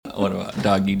What about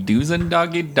doggy do's and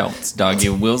doggy don'ts? Doggy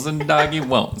wills and doggy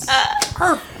won'ts.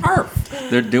 Arf, arf.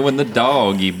 They're doing the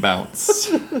doggy bounce.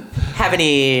 Have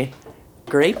any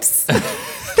grapes?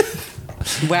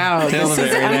 Wow.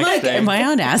 Am I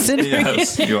on acid?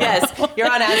 Yes, you are. Yes,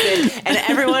 you're on acid. And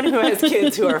everyone who has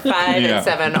kids who are 5 and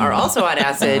 7 are also on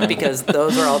acid because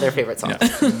those are all their favorite songs.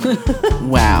 Yeah.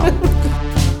 Wow.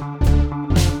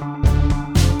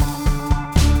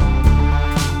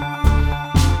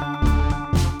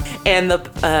 And the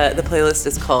playlist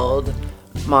is called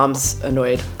Mom's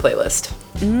Annoyed Playlist.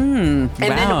 And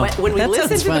wow. then when we That listen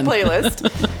sounds to fun. the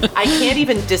playlist, I can't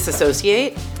even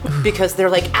disassociate because they're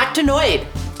like, act annoyed.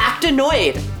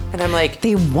 And I'm like,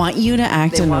 They want you to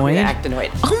act they want me annoyed? to act annoed.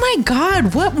 Oh my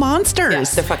God, what monsters? Yeah,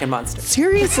 they're fucking monsters.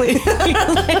 Seriously.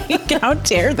 Like, how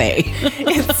dare they?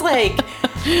 It's like,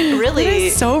 really, That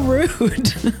is so rude.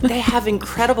 they have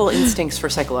incredible instincts for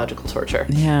psychological torture.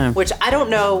 Yeah. Which I don't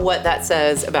know what that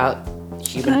says about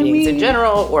human beings in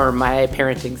general or my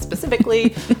parenting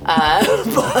specifically.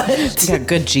 But You got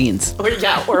good genes.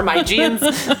 or my genes.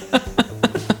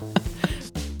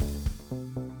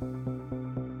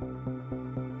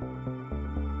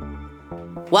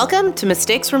 Welcome to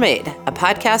Mistakes Were Made, a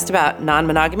podcast about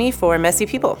non-monogamy for messy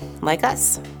people like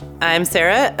us. I'm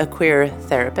Sarah, a queer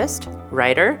therapist,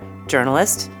 writer,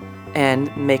 journalist,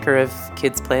 and maker of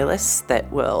kids playlists that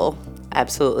will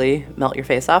absolutely melt your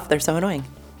face off. They're so annoying.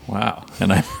 Wow.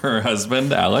 And I'm her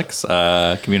husband, Alex,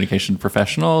 a communication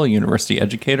professional, university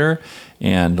educator,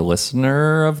 and a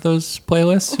listener of those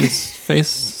playlists whose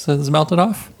face has melted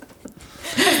off.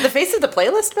 Is the face of the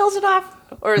playlist melted off?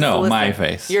 Or is No, the listener- my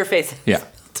face. Your face. Yeah.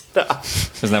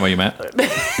 Isn't that what you meant?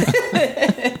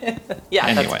 Yeah.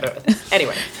 Anyway. That's what it was.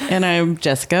 Anyway. And I'm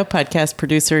Jessica, podcast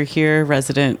producer here,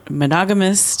 resident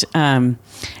monogamist. And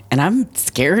I'm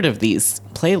scared of these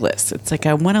playlists. It's like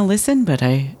I want to listen, but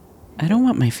I don't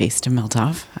want my face to melt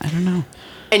off. I don't know.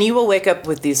 And you will wake up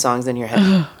with these songs in your head.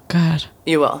 Oh, God.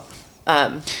 You will.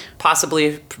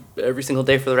 Possibly every single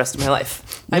day for the rest of my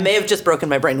life. I may have just broken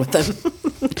my brain with them.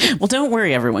 Well, don't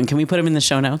worry, everyone. Can we put them in the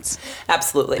show notes?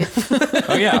 Absolutely.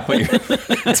 Oh, yeah. But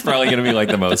it's probably going to be like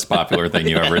the most popular thing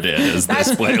you ever did is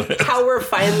this playlist. How we're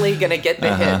finally going to get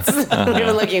the hits. We've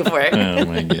been looking for it. Oh,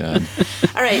 my God.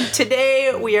 All right.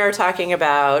 Today we are talking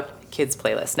about kids'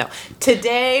 playlists. No.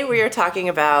 Today we are talking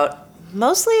about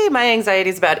mostly my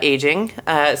anxieties about aging,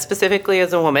 specifically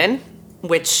as a woman,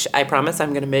 which I promise I'm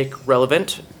going to make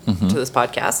relevant to this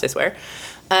podcast, I swear.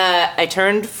 I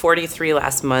turned 43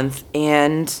 last month,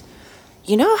 and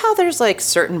you know how there's like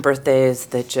certain birthdays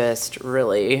that just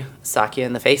really sock you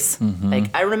in the face?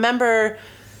 Like I remember,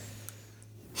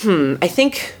 I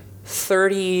think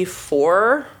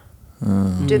 34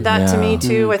 did that to me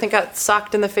too. I think I got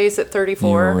socked in the face at You 34.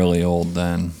 were really old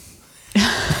then.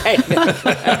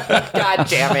 God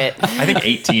damn it. I think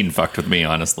 18 fucked with me,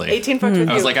 honestly. 18 fucked with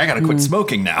I you. was like, I got to quit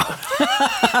smoking now.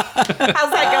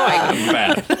 How's that going?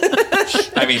 Bad.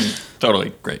 I mean,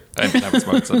 totally great. I haven't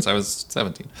smoked since I was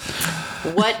 17.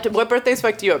 What birthdays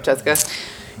fucked you up, Jessica?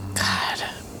 God.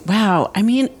 Wow. I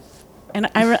mean,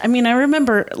 I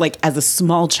remember like as a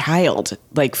small child,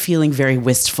 like feeling very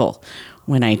wistful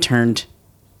when I turned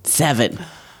 7,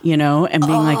 you know, and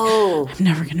being like, I'm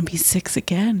never going to be 6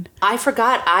 again. I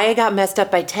forgot I got messed up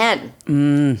by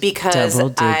 10 because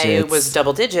double I digits. was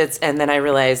double digits. And then I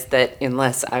realized that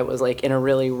unless I was like in a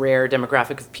really rare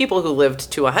demographic of people who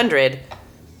lived to 100,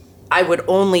 I would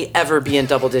only ever be in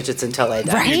double digits until I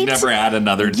died. Right? You'd never add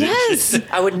another digit. Yes.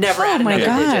 I would never Oh add my another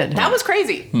God. digit. That was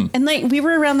crazy. And like we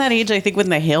were around that age, I think, when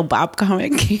the Hail Bob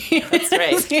comic came. That's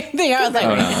right. They are like,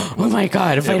 oh my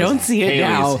God, if I don't see it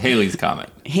now. Haley's Comet.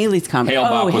 Haley's comic. Hail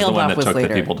Bob was Hail the one Bob that took later.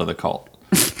 the people to the cult.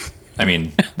 I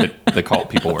mean, the cult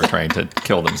people were trying to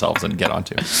kill themselves and get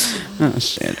onto. Oh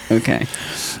shit. Okay.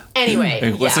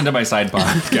 Anyway, Listen to my side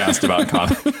podcast about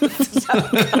Comet.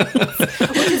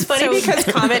 which is funny because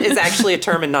comet is actually a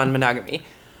term in non-monogamy.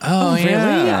 Oh,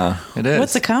 yeah. It is.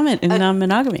 What's a comment in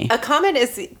non-monogamy? A comet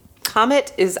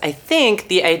is, I think,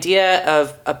 the idea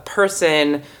of a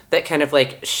person that kind of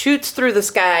like shoots through the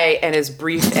sky and is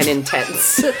brief and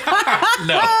intense.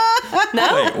 No.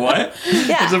 No? Wait, what?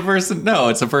 Yeah.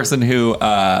 It's a person who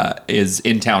is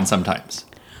in town sometimes.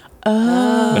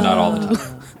 Oh. But not all the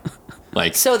time.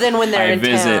 Like, So then when they're I in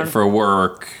visit town- for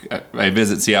work. I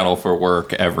visit Seattle for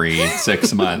work every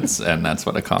 6 months, and that's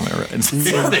what a comet is.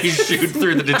 They shoot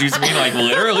through the. Did you mean like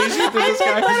literally shoot through the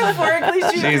sky? Metaphorically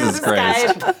shoot Jesus through the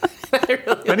sky. Christ. I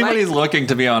really If anybody's looking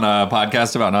to be on a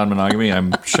podcast about non-monogamy,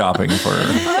 I'm shopping for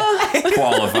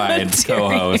qualified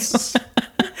co-hosts.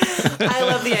 I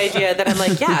love the idea that I'm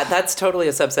like, yeah, that's totally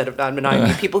a subset of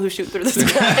non-monogamy. People who shoot through the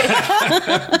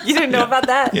sky. You didn't know about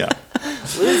that? Yeah.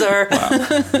 Loser. Wow.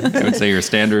 I would say your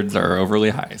standards are overly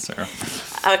high, Sarah.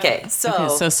 Okay, so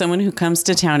So someone who comes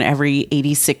to town every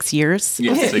 86 years.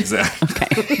 Yes,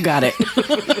 exactly. Okay, got it.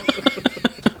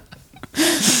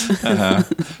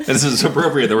 This is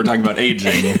appropriate that we're talking about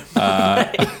aging.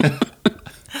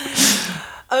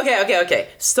 Okay.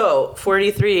 So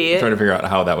 43. Trying to figure out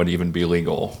how that would even be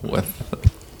legal with,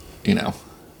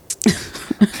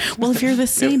 Well, if you're the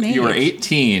same age. You were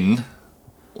 18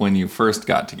 when you first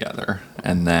got together,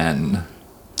 and then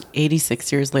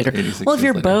 86 years later. 86 Well, if years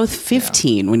you're later. both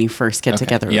 15 when you first get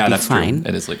together, it yeah, would be that's fine. true.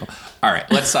 It is legal. All right,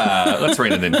 let's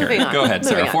rein it in here. Moving on. Go ahead,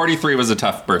 Moving Sarah. on. 43 was a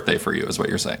tough birthday for you, is what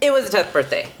you're saying. It was a tough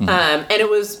birthday. And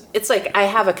it's like I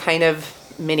have a kind of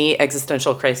mini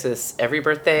existential crisis every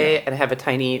birthday, and I have a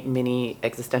tiny mini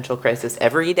existential crisis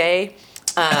every day.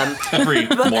 Every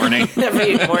morning.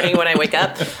 Every morning when I wake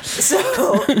up. So,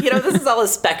 this is all a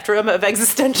spectrum of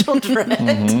existential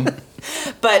dread.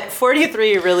 But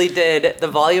 43 really did, the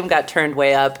volume got turned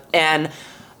way up. And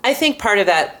I think part of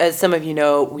that, as some of you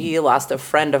know, we lost a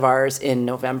friend of ours in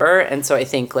November. And so I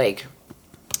think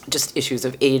just issues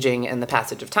of aging and the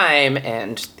passage of time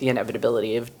and the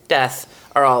inevitability of death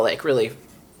are all really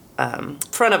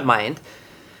front of mind.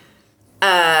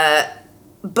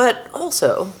 But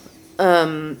also,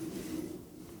 I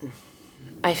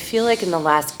feel like in the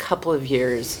last couple of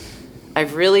years,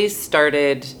 I've really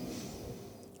started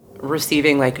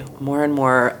receiving more and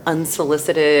more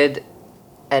unsolicited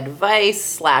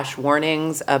advice /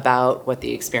 warnings about what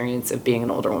the experience of being an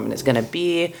older woman is going to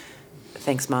be.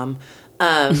 Thanks, Mom.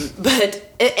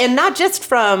 And not just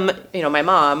from, my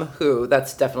mom, who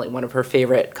that's definitely one of her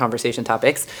favorite conversation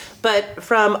topics, but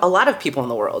from a lot of people in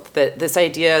the world, that this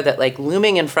idea that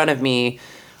looming in front of me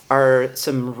are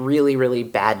some really, really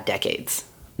bad decades.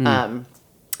 And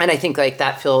I think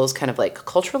that feels kind of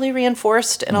culturally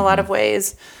reinforced in a lot of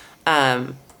ways.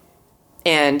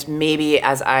 And maybe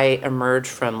as I emerge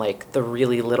from the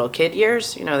really little kid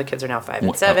years, the kids are now 5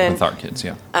 and 7. With our kids,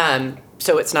 yeah.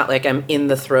 So it's not like I'm in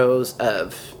the throes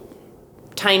of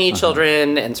tiny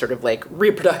children and sort of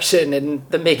reproduction and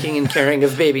the making and caring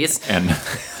of babies. And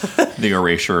the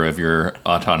erasure of your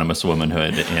autonomous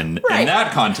womanhood in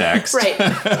that context. Right.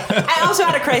 I also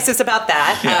had a crisis about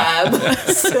that.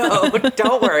 So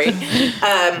don't worry.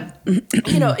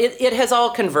 It has all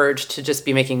converged to just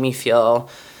be making me feel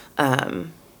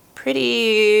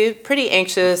pretty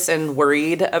anxious and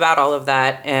worried about all of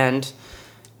that. And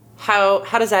how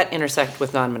does that intersect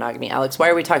with non-monogamy? Alex, why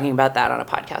are we talking about that on a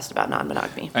podcast about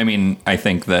non-monogamy? I mean, I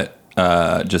think that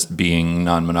just being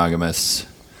non-monogamous,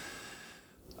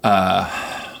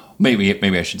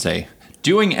 maybe I should say,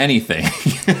 doing anything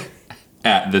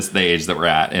at the age that we're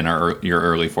at in your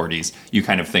early 40s, you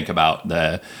kind of think about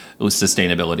the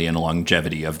sustainability and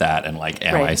longevity of that, and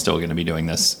am I still going to be doing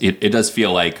this? It does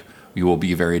feel like you will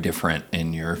be very different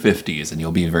in your 50s, and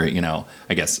you'll be very,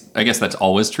 I guess that's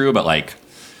always true, but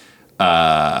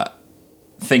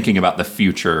thinking about the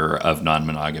future of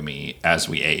non-monogamy as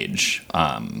we age,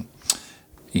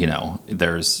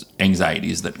 there's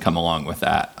anxieties that come along with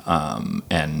that.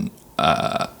 And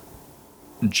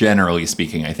generally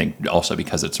speaking, I think also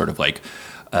because it's sort of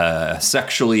a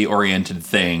sexually oriented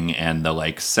thing, and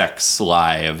the sex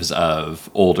lives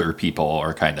of older people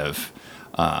are kind of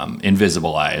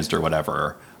invisibilized or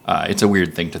whatever. It's a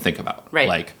weird thing to think about.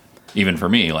 Right. Even for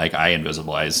me, I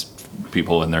invisibilize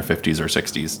people in their 50s or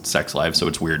 60s sex lives, so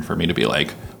it's weird for me to be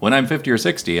when I'm 50 or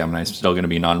 60, am I still going to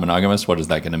be non-monogamous? What is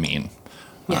that going to mean?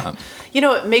 Yeah.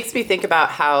 It makes me think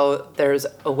about how there's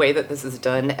a way that this is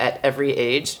done at every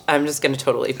age. I'm just going to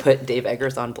totally put Dave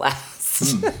Eggers on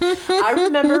blast. I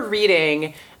remember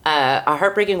reading a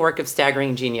heartbreaking work of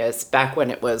staggering genius back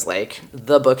when it was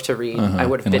the book to read. I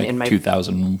would have been in my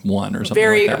 2001 or something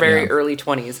very like that, early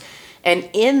 20s. And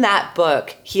in that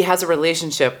book, he has a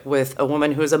relationship with a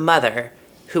woman who is a mother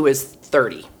who is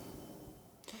 30.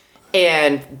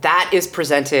 And that is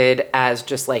presented as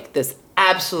just this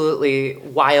absolutely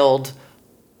wild.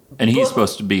 And he's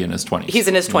supposed to be in his 20s. He's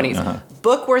in his 20s.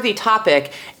 Book-worthy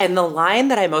topic. And the line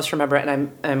that I most remember,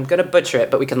 and I'm going to butcher it,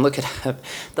 but we can look it up.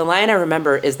 The line I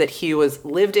remember is that he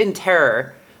lived in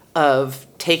terror of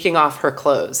taking off her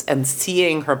clothes and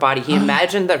seeing her body. He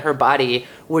imagined that her body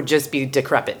would just be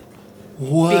decrepit.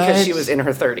 What? Because she was in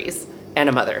her 30s and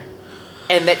a mother.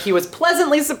 And that he was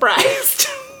pleasantly surprised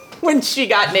when she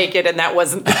got naked, and that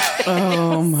wasn't the case.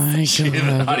 Oh my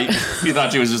God. He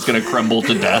thought she was just going to crumble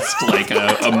to dust like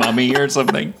a mummy or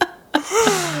something.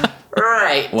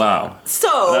 Right. Wow.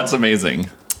 So that's amazing.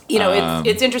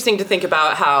 It's interesting to think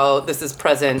about how this is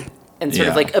present and sort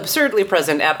of absurdly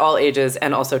present at all ages,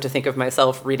 and also to think of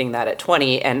myself reading that at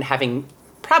 20 and having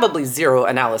probably zero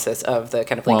analysis of the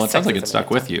kind of like. Well, it sounds like sexism it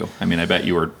stuck in with you. I mean, I bet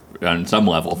you were on some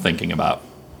level thinking about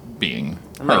being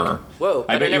her. Like, whoa!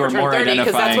 I bet you were more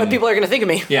because that's what people are going to think of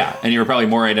me. Yeah, and you were probably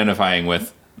more identifying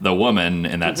with the woman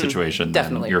in that situation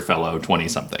Definitely. than your fellow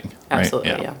 20-something. Right? Absolutely,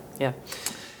 yeah.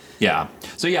 Yeah.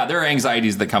 So yeah, there are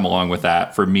anxieties that come along with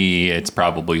that. For me, it's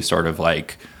probably sort of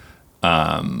like,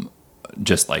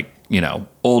 just like,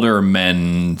 older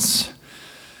men's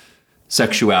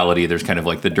sexuality. There's kind of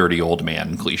like the dirty old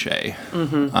man cliche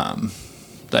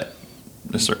that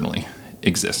certainly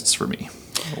exists for me.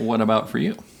 What about for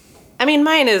you? I mean,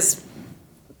 mine is,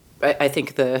 I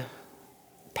think the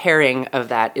pairing of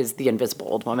that is the invisible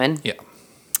old woman. Yeah.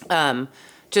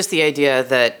 Just the idea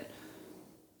that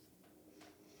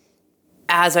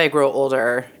as I grow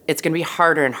older, it's going to be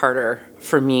harder and harder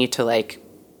for me to like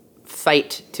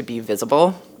fight to be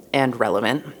visible and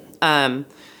relevant. And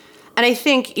I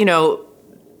think,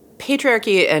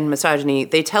 patriarchy and misogyny,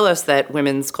 they tell us that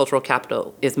women's cultural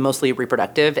capital is mostly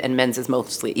reproductive and men's is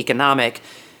mostly economic.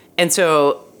 And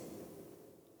so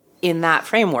in that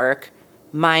framework,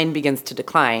 mine begins to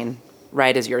decline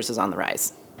right as yours is on the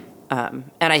rise. And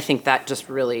I think that just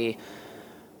really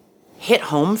hit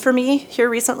home for me here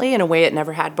recently in a way it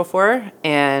never had before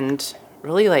and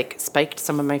really like spiked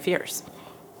some of my fears.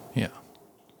 Yeah.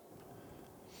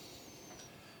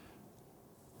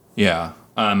 Yeah.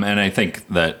 And I think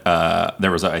that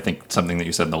there was, I think, something that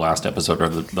you said in the last episode or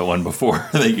the one before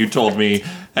that you told me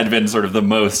had been sort of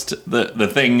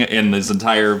the thing in this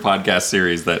entire podcast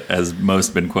series that has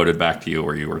most been quoted back to you,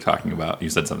 where you were talking about,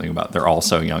 you said something about they're all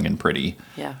so young and pretty.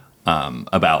 Yeah.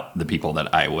 About the people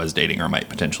that I was dating or might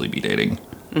potentially be dating.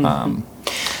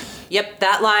 Yep,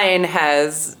 that line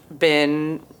has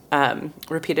been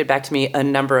repeated back to me a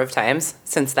number of times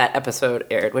since that episode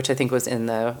aired, which I think was in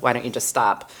the Why Don't You Just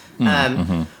Stop,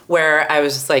 where I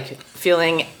was just like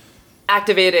feeling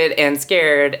activated and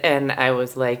scared, and I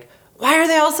was like, why are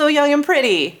they all so young and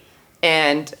pretty?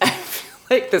 And I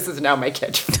feel like this is now my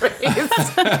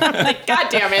catchphrase. Like, God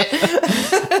damn it.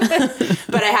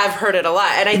 But I have heard it a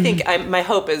lot. And I think my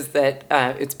hope is that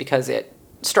it's because it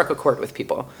struck a chord with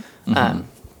people.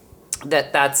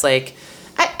 That's like,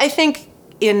 I think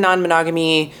in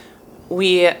non-monogamy,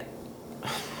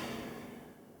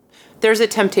 there's a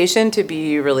temptation to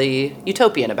be really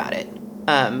utopian about it.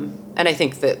 And I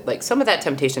think that like some of that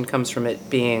temptation comes from it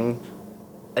being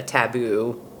a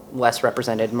taboo, less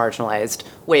represented, marginalized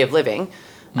way of living.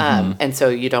 And so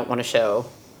you don't want to show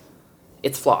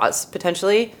its flaws,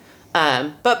 potentially.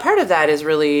 But part of that is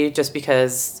really just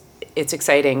because it's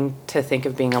exciting to think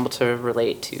of being able to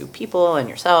relate to people and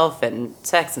yourself and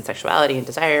sex and sexuality and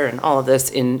desire and all of this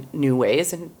in new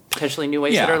ways and potentially new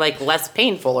ways that are like less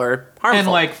painful or harmful. And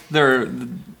like they're,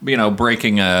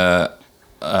 breaking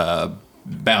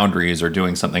boundaries or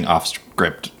doing something off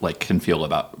script, like can feel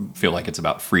like it's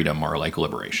about freedom or like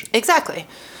liberation. Exactly.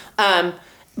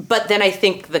 But then I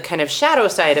think the kind of shadow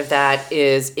side of that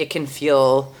is it can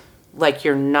feel like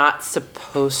you're not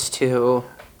supposed to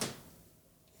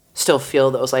still feel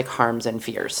those like harms and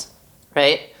fears,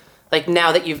 right? Like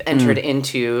now that you've entered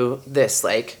into this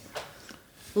like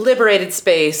liberated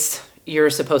space, you're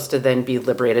supposed to then be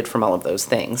liberated from all of those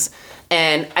things.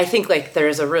 And I think like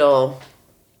there's a lot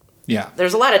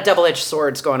of double-edged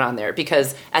swords going on there,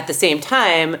 because at the same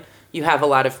time, you have a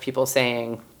lot of people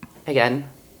saying, again,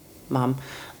 Mom,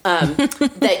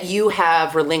 that you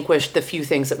have relinquished the few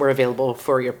things that were available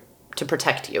to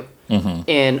protect you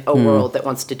in a world that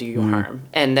wants to do you harm.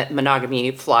 And that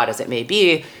monogamy, flawed as it may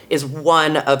be, is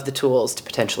one of the tools to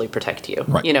potentially protect you.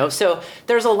 Right. So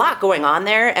there's a lot going on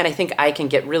there, and I think I can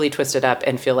get really twisted up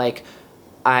and feel like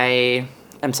I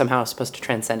am somehow supposed to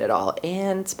transcend it all.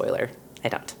 And spoiler, I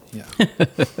don't. Yeah.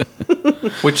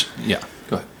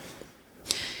 Go ahead.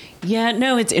 Yeah,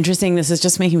 no, it's interesting. This is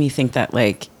just making me think that,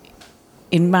 like,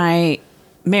 in my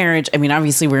marriage, I mean,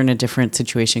 obviously we're in a different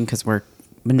situation because we're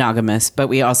monogamous, but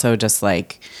we also just,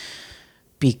 like,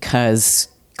 because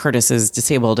Curtis is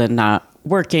disabled and not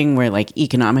working, where, like,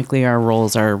 economically our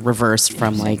roles are reversed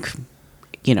from, like,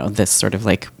 this sort of,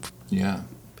 like,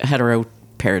 hetero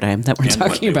paradigm that we're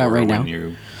talking about right now. When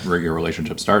your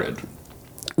relationship started.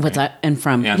 What's that? And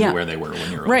where they were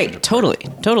when you were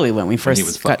totally. When we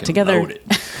first got together,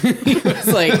 he was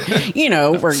like,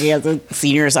 working as a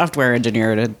senior software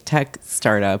engineer at a tech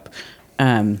startup,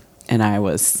 and I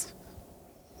was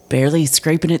barely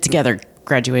scraping it together,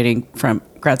 graduating from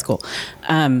grad school.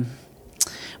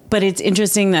 But it's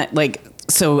interesting that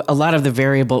so a lot of the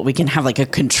variable, we can have like a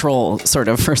control sort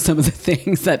of for some of the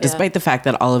things that, despite the fact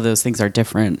that all of those things are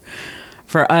different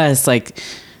for us, like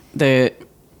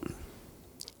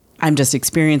I'm just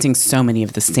experiencing so many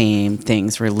of the same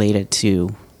things related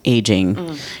to aging.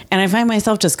 And I find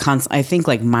myself just I think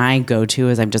like my go-to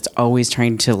is I'm just always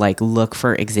trying to like look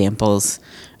for examples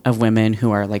of women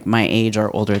who are like my age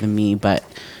or older than me, but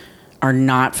are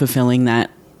not fulfilling that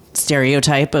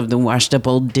stereotype of the washed up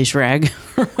old dish rag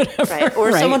or whatever. Right.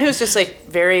 Or someone who's just like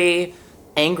very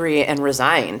angry and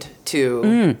resigned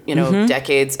to,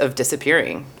 decades of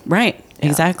disappearing. Right. Yeah.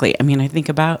 Exactly. I mean, I think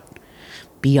about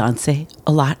Beyonce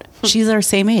a lot. She's our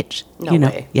same age. No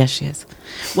way. Yes, she is.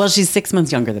 Well, she's 6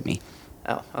 months younger than me.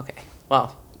 Oh, okay.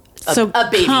 Well, A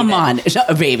baby. Come then. On.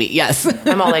 A baby, yes.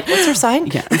 I'm all like, what's her sign?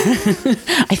 Yeah.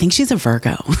 I think she's a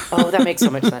Virgo. Oh, that makes so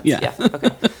much sense. Yeah.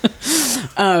 Okay.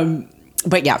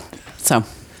 But yeah, so.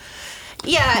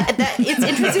 Yeah, it's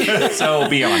interesting. So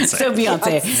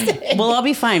Beyonce. We'll all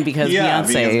be fine because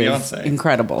Beyonce is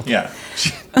incredible. Yeah.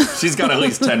 She's got at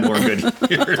least 10 more good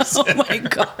years. Oh my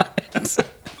God.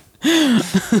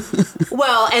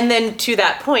 Well, and then to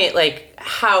that point, like,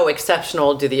 how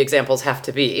exceptional do the examples have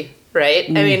to be, right?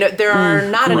 I mean, there are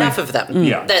not enough of them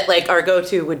that, like, our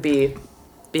go-to would be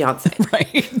Beyonce.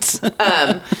 Right.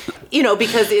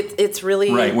 Because it's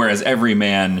really... Right, whereas every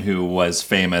man who was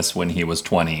famous when he was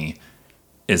 20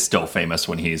 is still famous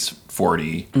when he's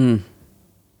 40,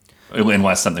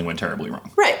 unless something went terribly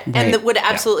wrong. Right. And that would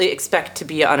absolutely expect to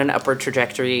be on an upward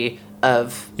trajectory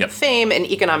of fame and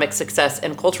economic success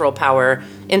and cultural power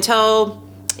into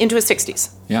his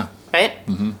 60s. Yeah. Right?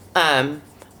 Mm-hmm.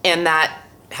 And that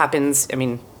happens,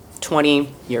 20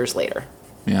 years later.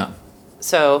 Yeah.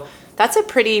 So that's a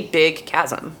pretty big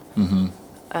chasm. Mm-hmm.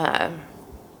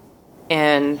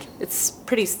 And it's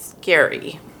pretty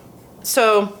scary.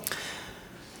 So,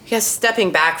 I guess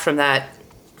stepping back from that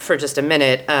for just a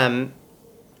minute,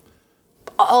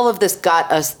 all of this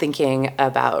got us thinking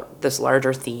about this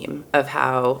larger theme of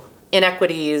how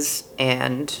inequities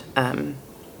and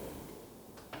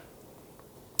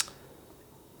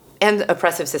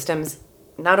oppressive systems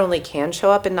not only can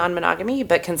show up in non-monogamy,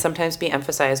 but can sometimes be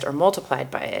emphasized or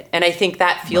multiplied by it. And I think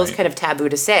that feels kind of taboo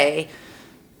to say,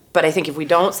 but I think if we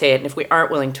don't say it and if we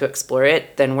aren't willing to explore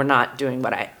it, then we're not doing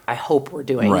what I hope we're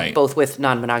doing, both with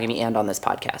non-monogamy and on this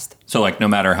podcast. So, like, no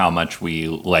matter how much we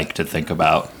like to think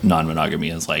about non-monogamy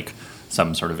as, like,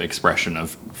 some sort of expression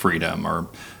of freedom or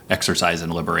exercise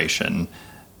and liberation,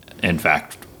 in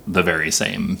fact, the very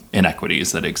same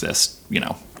inequities that exist,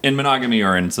 in monogamy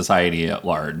or in society at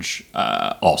large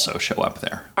also show up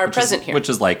there. Are present here. Which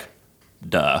is, like,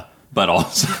 duh. But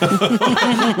also,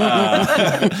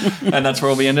 and that's where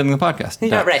we'll be ending the podcast.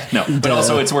 Yeah, right. No, but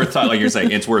also it's worth, like you're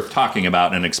saying, it's worth talking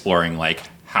about and exploring, like,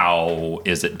 how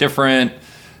is it different?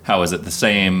 How is it the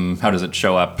same? How does it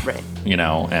show up? Right.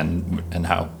 And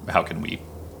how can we,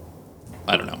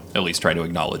 I don't know, at least try to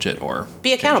acknowledge it or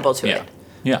be accountable to it.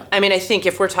 Yeah. I think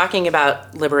if we're talking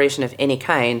about liberation of any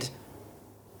kind,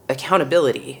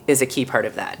 accountability is a key part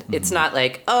of that. Mm-hmm. It's not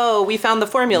like, oh, we found the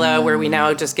formula where we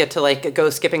now just get to like go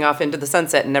skipping off into the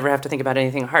sunset and never have to think about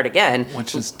anything hard again.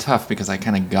 Which is tough because I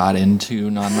kind of got into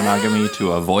non-monogamy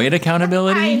to avoid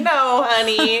accountability. I know,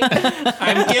 honey.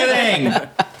 I'm kidding.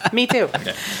 Me too.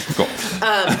 Okay, cool.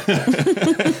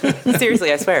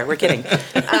 Seriously, I swear, we're kidding.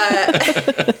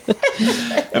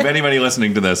 If anybody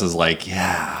listening to this is like,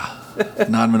 yeah,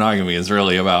 non-monogamy is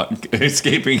really about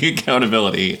escaping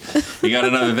accountability, you got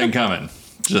another thing coming.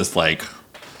 Just like,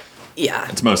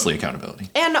 it's mostly accountability.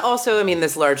 And also,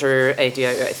 this larger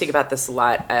idea, I think about this a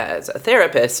lot as a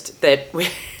therapist, that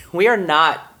we are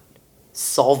not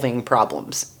solving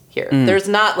problems here. There's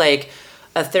not like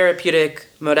a therapeutic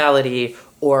modality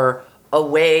or a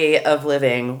way of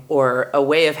living or a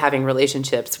way of having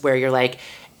relationships where you're like,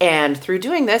 and through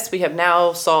doing this, we have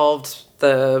now solved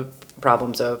the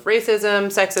problems of racism,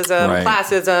 sexism,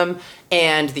 classism,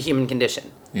 and the human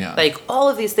condition. Yeah. Like, all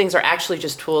of these things are actually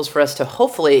just tools for us to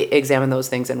hopefully examine those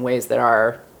things in ways that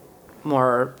are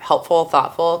more helpful,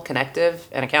 thoughtful, connective,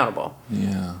 and accountable.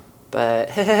 Yeah. But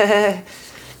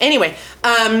anyway,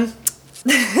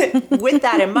 with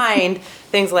that in mind,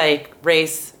 things like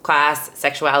race, class,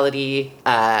 sexuality,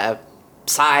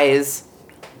 size,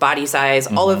 body size,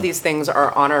 all of these things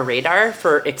are on our radar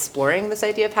for exploring this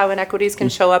idea of how inequities can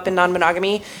show up in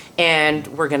non-monogamy. And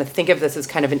we're going to think of this as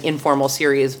kind of an informal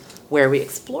series where we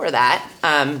explore that.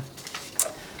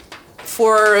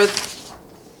 For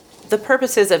the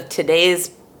purposes of today's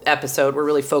episode, we're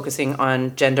really focusing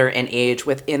on gender and age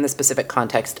within the specific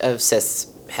context of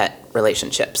cis-het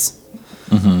relationships.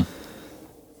 Mm-hmm.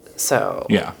 So...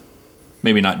 yeah.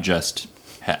 Maybe not just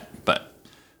het, but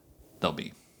there'll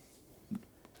be...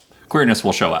 queerness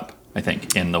will show up, I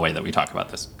think, in the way that we talk about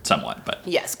this somewhat. But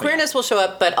yes, queerness will show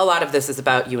up, but a lot of this is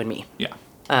about you and me. Yeah.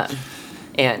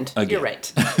 And Again. you're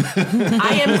right.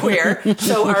 I am queer,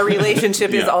 so our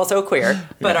relationship is Yeah. also queer,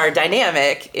 but our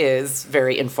dynamic is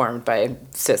very informed by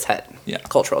cis-het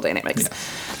cultural dynamics.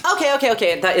 Yeah.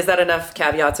 Okay. Is that enough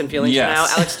caveats and feelings Yes. for now?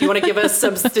 Alex, do you want to give us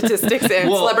some statistics and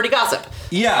Well- celebrity gossip?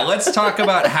 Yeah, let's talk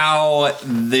about how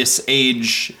this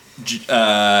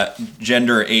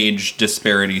gender age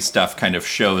disparity stuff kind of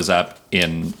shows up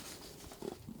in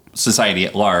society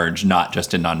at large, not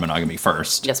just in non-monogamy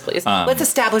first. Yes, please. Let's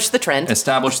establish the trend.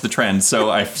 Establish the trend. So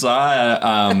I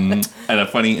saw at a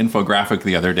funny infographic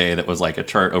the other day that was like a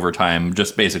chart over time,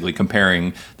 just basically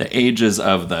comparing the ages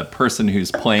of the person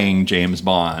who's playing James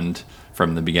Bond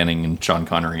from the beginning and Sean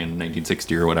Connery in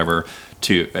 1960 or whatever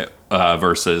to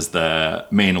versus the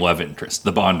main love interest,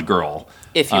 the Bond girl,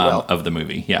 If you will. of the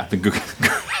movie. Yeah, the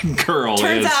girl.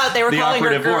 Turns is out they were the calling her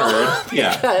operative girl. word.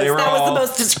 Yeah, Because they were that was all, the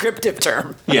most descriptive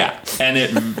term. yeah, and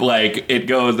it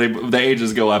goes. The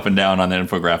ages go up and down on the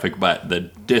infographic, but the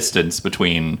distance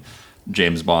between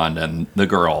James Bond and the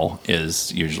girl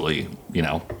is usually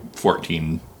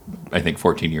 14. I think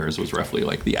 14 years was roughly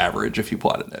like the average if you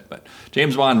plotted it. But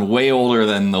James Bond way older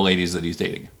than the ladies that he's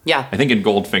dating. Yeah. I think in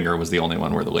Goldfinger was the only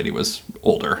one where the lady was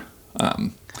older.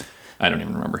 I don't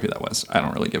even remember who that was. I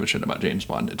don't really give a shit about James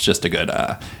Bond. It's just a good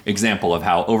example of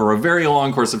how over a very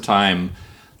long course of time,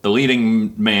 the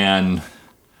leading man,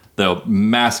 the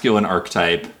masculine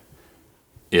archetype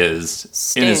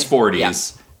is in his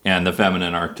 40s, and the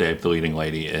feminine archetype, the leading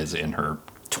lady, is in her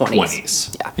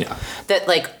 20s. Yeah. That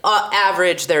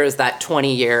average, there is that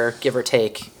 20-year, give or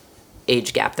take,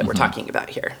 age gap that we're talking about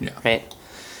here. Yeah. Right?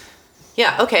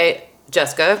 Yeah, okay.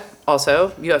 Jessica,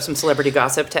 also, you have some celebrity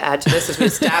gossip to add to this as we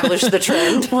establish the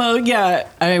trend. Well, yeah,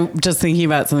 I'm just thinking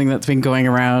about something that's been going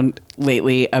around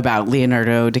lately about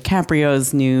Leonardo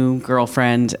DiCaprio's new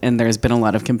girlfriend, and there's been a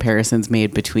lot of comparisons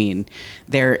made between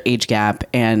their age gap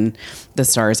and the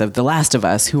stars of The Last of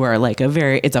Us, who are like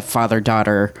it's a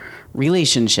father-daughter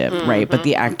relationship, right? But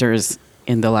the actors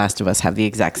in The Last of Us have the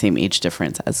exact same age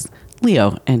difference as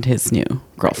Leo and his new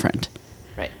girlfriend.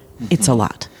 Right. It's a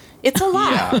lot. It's a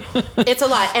lot. Yeah. It's a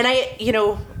lot. And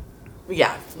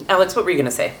Alex, what were you going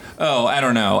to say? Oh, I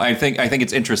don't know. I think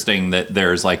it's interesting that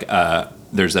there's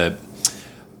there's a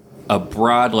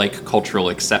broad cultural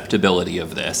acceptability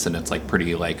of this, and it's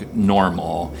pretty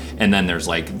normal. And then there's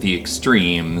the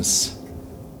extremes.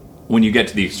 When you get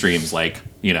to the extremes,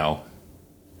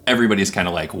 everybody's kind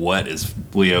of what is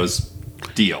Leo's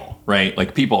deal,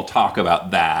 right? People talk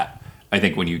about that. I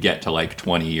think when you get to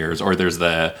 20 years, or there's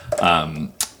the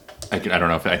I don't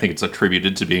know if I think it's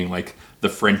attributed to being the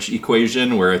French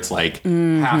equation, where it's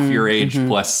half your age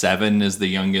plus 7 is the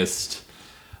youngest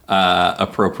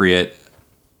appropriate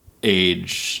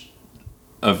age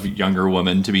of younger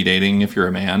woman to be dating if you're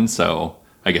a man. So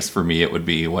I guess for me it would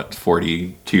be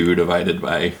 42 divided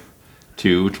by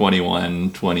 2,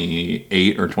 21,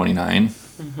 28 or 29.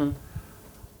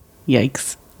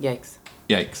 Yikes.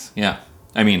 Yikes. Yeah.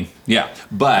 I mean, yeah.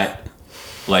 But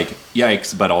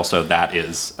yikes, but also that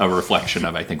is a reflection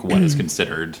of, I think, what is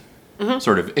considered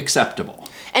sort of acceptable.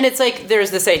 And it's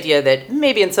there's this idea that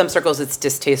maybe in some circles it's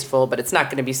distasteful, but it's not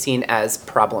going to be seen as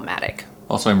problematic.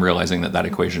 Also, I'm realizing that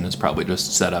equation is probably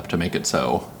just set up to make it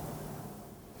so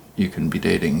you can be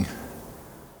dating.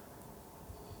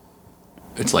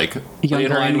 It's Younger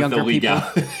in line and with the younger legal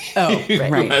people. Oh,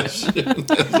 right.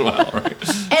 question as well,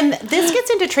 right? And this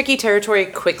gets into tricky territory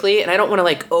quickly, and I don't want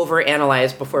to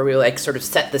overanalyze before we sort of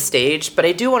set the stage, but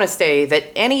I do want to say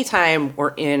that anytime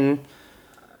we're in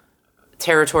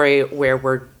territory where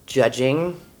we're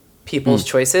judging people's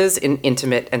choices in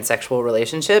intimate and sexual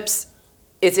relationships,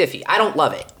 it's iffy. I don't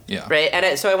love it. Yeah. Right?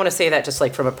 And so I want to say that just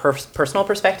from a personal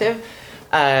perspective.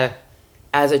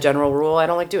 As a general rule, I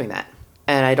don't like doing that.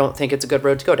 And I don't think it's a good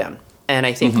road to go down. And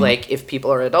I think if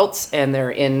people are adults and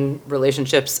they're in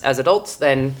relationships as adults,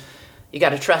 then you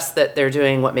got to trust that they're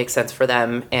doing what makes sense for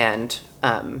them, and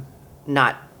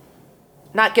not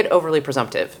get overly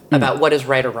presumptive about what is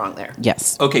right or wrong there.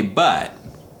 Yes. Okay, but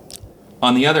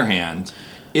on the other hand,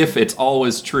 if it's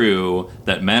always true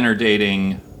that men are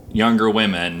dating younger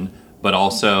women, but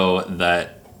also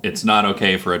that it's not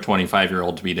okay for a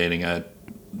 25-year-old to be dating a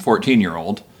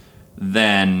 14-year-old,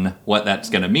 then what that's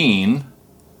going to mean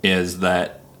is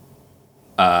that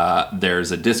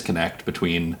there's a disconnect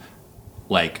between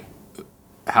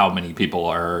how many people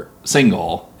are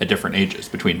single at different ages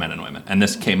between men and women. And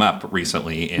this came up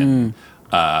recently in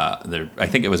I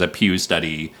think it was a Pew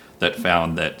study that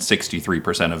found that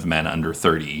 63% of men under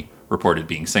 30 reported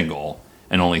being single,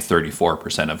 and only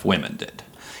 34% of women did.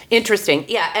 Interesting.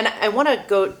 Yeah, and I want to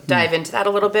go dive into that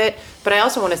a little bit, but I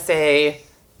also want to say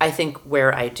I think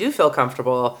where I do feel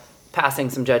comfortable passing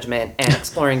some judgment and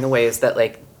exploring the ways that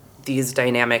like these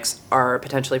dynamics are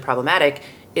potentially problematic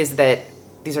is that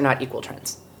these are not equal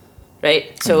trends,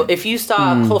 right? So if you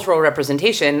saw cultural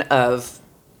representation of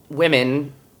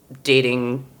women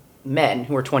dating men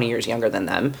who were 20 years younger than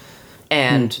them,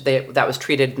 and that was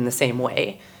treated in the same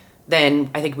way, then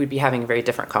I think we'd be having a very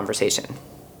different conversation.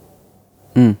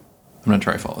 I'm going to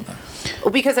try to follow that.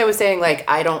 Well, because I was saying, like,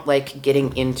 I don't like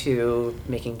getting into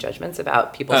making judgments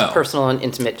about people's personal and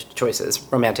intimate choices,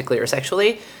 romantically or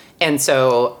sexually. And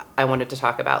so I wanted to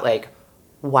talk about, like,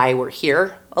 why we're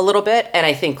here a little bit. And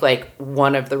I think, like,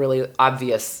 one of the really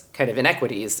obvious kind of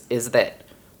inequities is that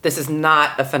this is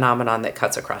not a phenomenon that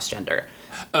cuts across gender.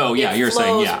 Oh, yeah, you're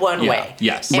saying, yeah. It flows one way.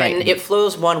 Yes. And Right. it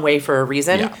flows one way for a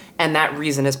reason, Yeah. and that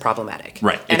reason is problematic.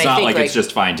 Right. And It's I not think, like it's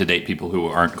just fine to date people who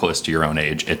aren't close to your own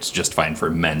age. It's just fine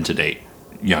for men to date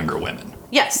younger women.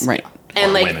 Yes. Right.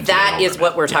 And, Or like, women to that date is older what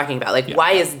men. we're Yeah. talking about. Like, Yeah.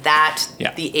 why is that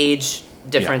Yeah. the age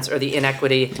difference or the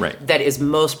inequity Right. that is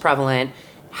most prevalent?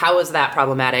 How is that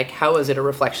problematic? How is it a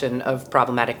reflection of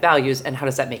problematic values? And how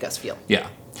does that make us feel? Yeah.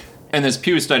 And this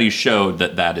Pew study showed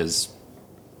that that is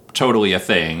totally a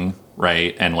thing,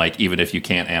 right? And like, even if you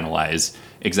can't analyze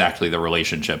exactly the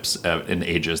relationships and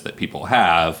ages that people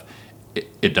have,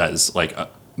 it does. Like,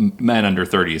 men under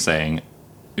 30 saying,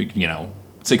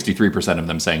 63% of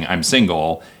them saying, I'm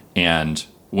single, and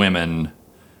women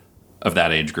of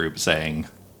that age group saying,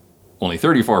 only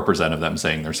 34% of them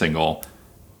saying they're single.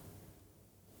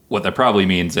 What that probably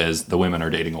means is the women are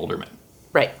dating older men.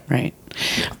 Right. Right.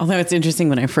 Although it's interesting,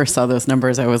 when I first saw those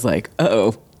numbers, I was like,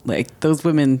 oh, like those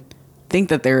women think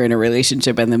that they're in a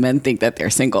relationship and the men think that they're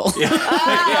single.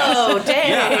 Oh, dang.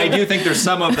 Yeah, I do think there's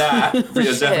some of that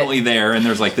is definitely there, and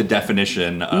there's like the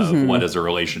definition of what is a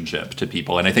relationship to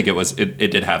people, and I think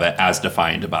it did have it as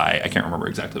defined by, I can't remember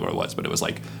exactly what it was, but it was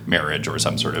like marriage or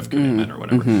some sort of commitment or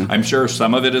whatever. I'm sure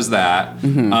some of it is that,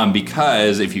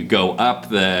 because if you go up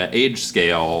the age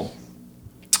scale,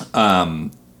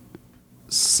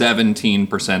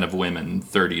 17% of women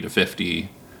 30 to 50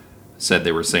 said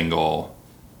they were single.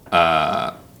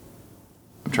 I'm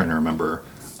trying to remember.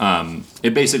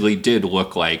 It basically did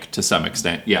look like, to some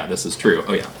extent, yeah, this is true.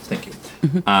 Oh, yeah, thank you.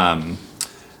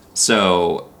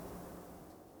 So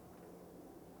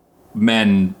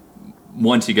men,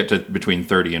 once you get to between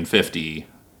 30 and 50,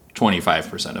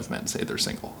 25% of men say they're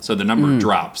single. So the number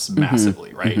drops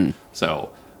massively, right?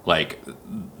 So, like,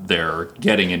 they're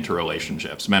getting into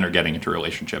relationships. Men are getting into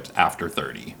relationships after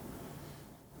 30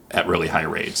 at really high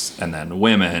rates. And then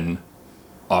women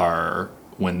are,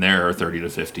 when they're 30 to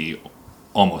 50,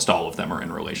 almost all of them are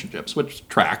in relationships, which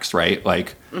tracks, right?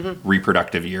 Like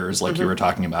reproductive years, like you were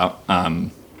talking about.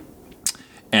 And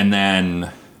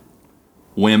then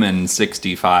women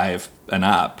 65 and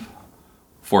up,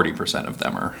 40% of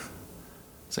them are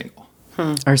single.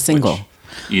 Are single. Which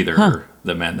either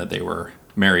the men that they were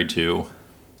married to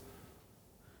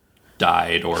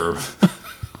died or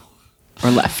Or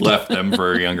left. them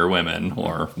for younger women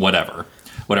or whatever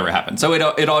happened. So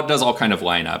it all does all kind of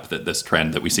line up that this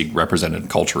trend that we see represented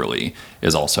culturally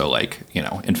is also, like,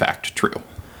 in fact true.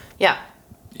 Yeah.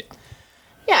 Yeah.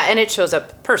 Yeah, and it shows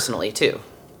up personally, too.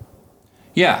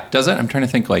 Yeah, does it? I'm trying to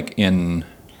think, like, in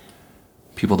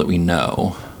people that we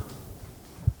know.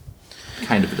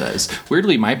 Kind of does.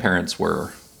 Weirdly, my mom's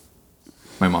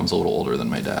a little older than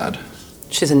my dad.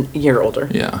 She's a year older.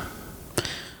 Yeah.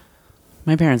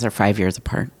 My parents are 5 years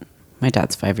apart. My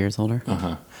dad's 5 years older.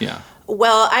 Yeah.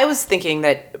 Well, I was thinking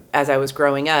that as I was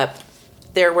growing up,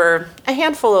 there were a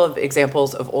handful of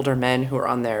examples of older men who were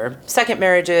on their second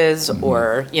marriages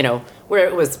or,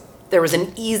 where there was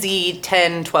an easy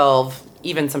 10, 12,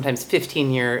 even sometimes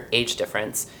 15-year age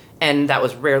difference. And that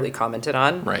was rarely commented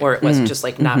on, Right. or it was just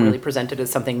like not really presented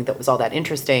as something that was all that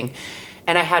interesting.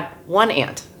 And I had one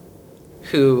aunt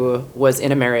who was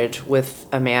in a marriage with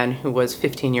a man who was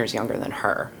 15 years younger than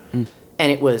her. And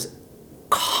it was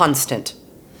constant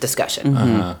discussion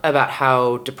about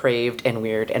how depraved and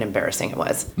weird and embarrassing it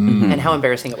was, and how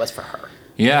embarrassing it was for her.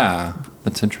 Yeah,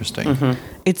 that's interesting.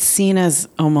 It's seen as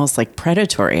almost like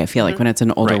predatory, I feel like, when it's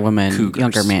an older Right. woman, Cougars.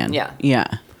 younger man. Yeah. Yeah.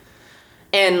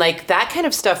 And like that kind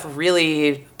of stuff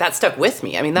really, that stuck with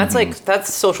me. I mean, that's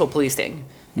that's social policing.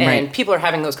 And Right. people are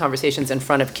having those conversations in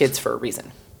front of kids for a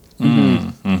reason.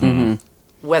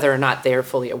 Whether or not they're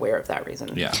fully aware of that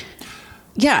reason. Yeah.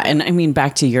 Yeah, and I mean,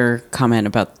 back to your comment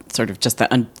about sort of just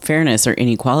the unfairness or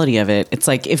inequality of it, it's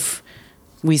like if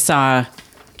we saw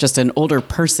just an older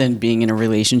person being in a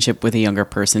relationship with a younger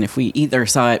person, if we either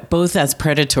saw it both as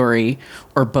predatory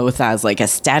or both as like a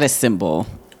status symbol,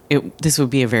 this would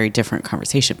be a very different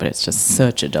conversation, but it's just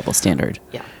such a double standard.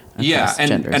 Yeah. Yeah, across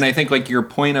genders. and I think, like, your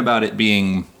point about it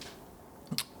being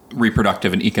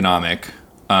reproductive and economic.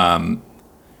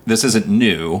 This isn't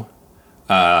new.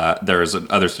 There's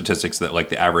other statistics that like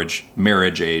the average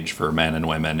marriage age for men and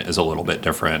women is a little bit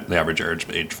different. The average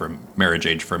marriage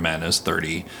age for men is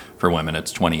 30. For women,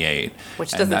 it's 28.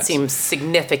 Which doesn't seem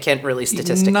significant, really,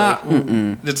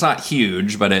 statistically. It's not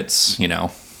huge, but it's,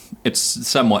 it's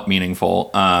somewhat meaningful.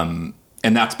 And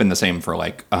that's been the same for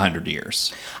like 100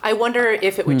 years. I wonder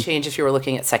if it would change if you were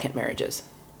looking at second marriages.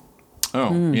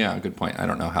 Oh, yeah, good point. I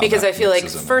don't know how. Because I feel like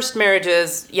mixes in. first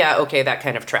marriages, yeah, okay, that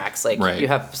kind of tracks. Like Right. you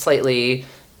have slightly,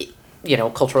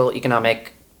 cultural,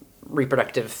 economic,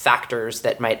 reproductive factors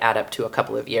that might add up to a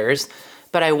couple of years.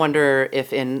 But I wonder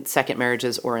if in second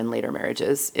marriages or in later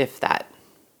marriages, if that.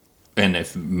 And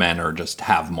if men are just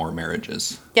have more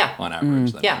marriages. Yeah. On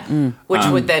average. Than Yeah. Which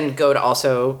would then go to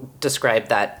also describe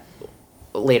that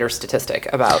later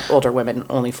statistic about older women,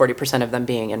 only 40% of them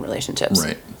being in relationships.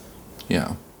 Right.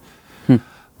 Yeah.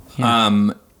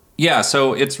 Yeah,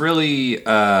 so it's really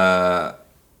there's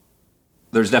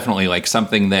definitely like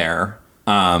something there.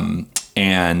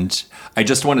 And I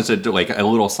just wanted to do like a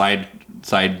little side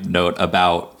note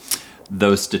about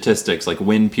those statistics. Like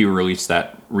when Pew released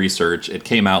that research, it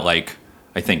came out like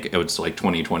I think it was like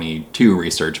 2022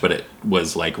 research, but it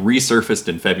was like resurfaced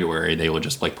in February. They would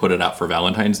just like put it out for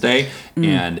Valentine's Day,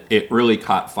 and it really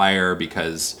caught fire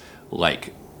because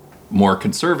like more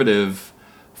conservative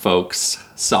folks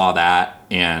saw that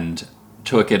and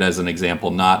took it as an example,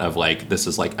 not of like this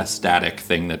is like a static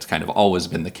thing that's kind of always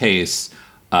been the case,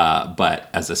 but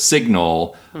as a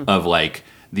signal of like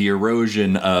the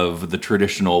erosion of the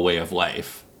traditional way of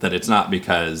life. That it's not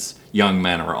because young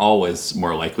men are always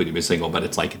more likely to be single, but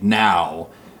it's like now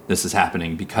this is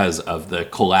happening because of the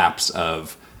collapse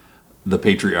of the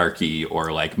patriarchy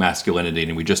or like masculinity,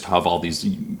 and we just have all these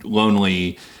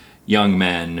lonely young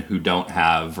men who don't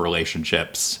have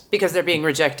relationships Because they're being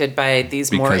rejected by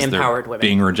these more empowered women.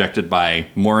 being rejected by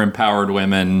more empowered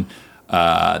women.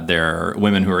 They're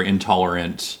women who are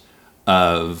intolerant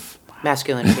of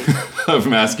masculinity.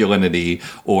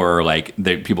 or like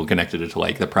people connected it to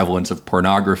like the prevalence of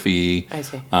pornography. I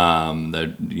see.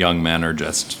 The young men are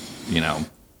just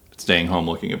staying home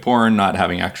looking at porn, not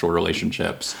having actual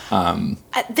relationships. This all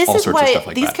is sorts of why stuff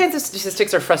like these that. kinds of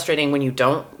statistics are frustrating when you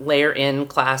don't layer in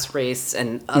class, race,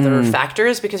 and other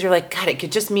factors, because you're like, God, it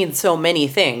could just mean so many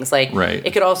things. Like, Right.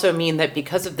 It could also mean that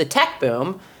because of the tech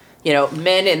boom,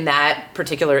 men in that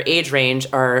particular age range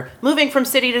are moving from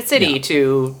city to city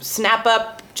to snap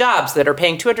up jobs that are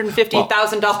paying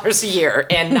 $250,000 a year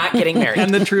and not getting married.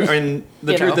 And the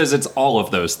truth is, it's all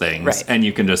of those things, Right. and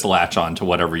you can just latch on to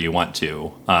whatever you want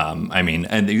to.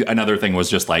 Another thing was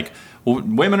just like,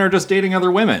 women are just dating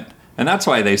other women, and that's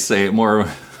why they say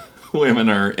more women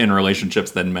are in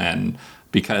relationships than men,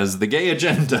 because the gay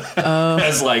agenda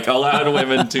has like allowed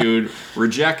women to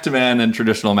reject men and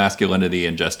traditional masculinity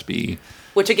and just be.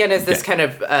 Which again is this kind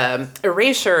of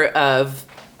erasure of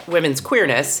women's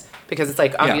queerness, because it's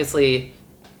like obviously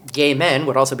gay men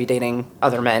would also be dating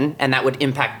other men, and that would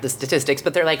impact the statistics.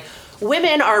 But they're like,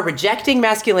 women are rejecting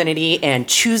masculinity and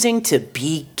choosing to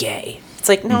be gay. It's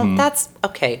like, no, that's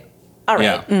okay. All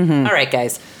right. Yeah. All right,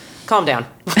 guys. Calm down.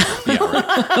 Yeah,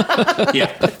 right.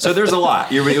 Yeah. So there's a lot.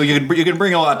 You can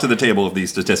bring a lot to the table of these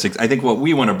statistics. I think what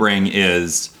we want to bring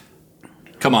is,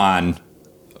 come on,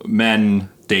 men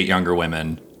date younger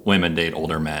women, women date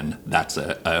older men. That's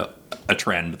a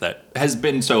trend that has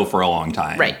been so for a long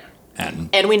time. Right.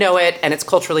 And we know it, and it's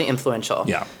culturally influential.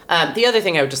 Yeah. The other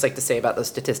thing I would just like to say about those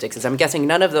statistics is I'm guessing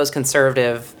none of those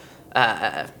conservative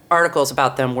articles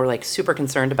about them were like super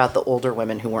concerned about the older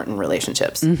women who weren't in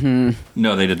relationships.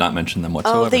 no, they did not mention them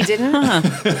whatsoever. Oh, they didn't?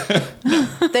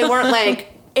 They weren't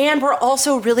like, and we're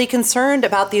also really concerned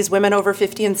about these women over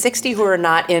 50 and 60 who are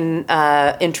not in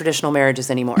traditional marriages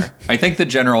anymore. I think the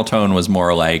general tone was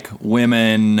more like,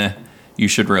 women, you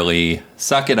should really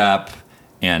suck it up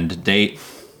and date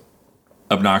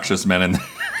obnoxious men in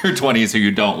their 20s who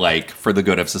you don't like for the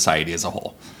good of society as a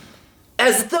whole.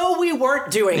 As though we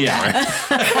weren't doing that.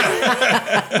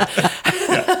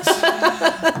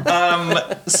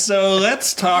 Right. So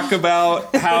let's talk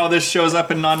about how this shows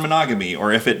up in non-monogamy,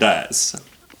 or if it does.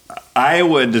 I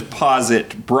would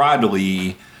posit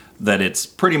broadly that it's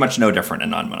pretty much no different in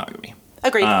non-monogamy.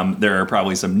 Agreed. There are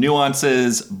probably some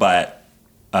nuances, but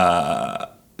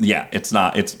it's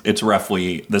not. It's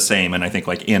roughly the same. And I think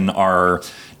like in our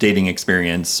dating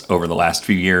experience over the last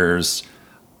few years,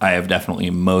 I have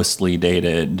definitely mostly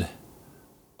dated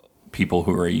people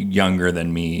who are younger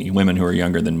than me, women who are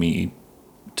younger than me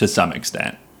to some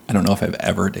extent. I don't know if I've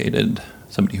ever dated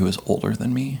somebody who is older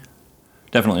than me.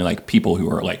 Definitely like people who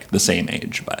are like the same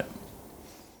age, but.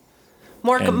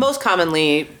 Most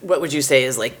commonly, what would you say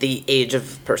is like the age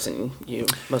of person you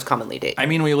most commonly date? I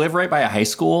mean, we live right by a high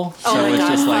school, Oh so my it's God,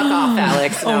 just fuck like, off,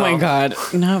 Alex. Oh my No. God,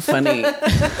 not funny.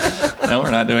 no,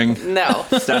 we're not doing No.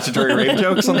 statutory rape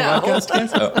jokes on the No. podcast,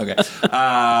 guys? Oh, okay.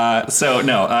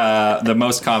 The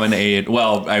most common age,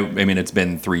 well, I mean, it's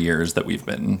been 3 years that we've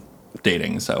been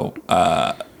dating, so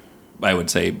I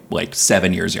would say like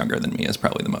 7 years younger than me is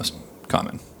probably the most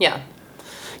common. Yeah.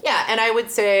 Yeah, and I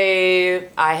would say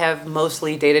I have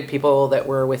mostly dated people that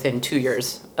were within 2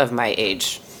 years of my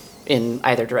age in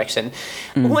either direction.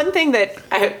 One thing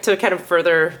that to kind of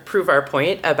further prove our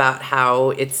point about how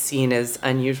it's seen as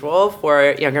unusual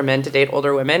for younger men to date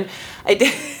older women,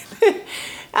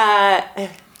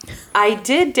 I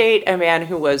did date a man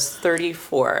who was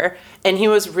 34, and he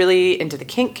was really into the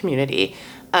kink community,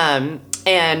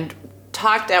 and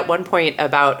talked at one point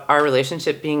about our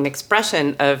relationship being an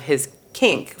expression of his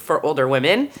kink for older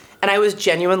women. And I was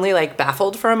genuinely like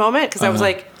baffled for a moment because I was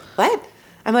like, what?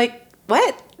 I'm like,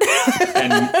 what?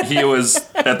 And he was,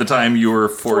 at the time, you were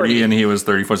 40 40. and he was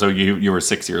 34, so you were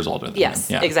 6 years older than Yes,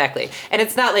 him. Yeah. exactly. And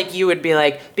it's not like you would be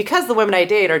like, because the women I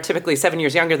date are typically 7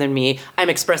 years younger than me, I'm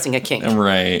expressing a kink.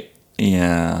 Right.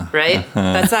 Yeah. Right?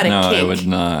 That's not a no, kink. it would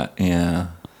not. Yeah.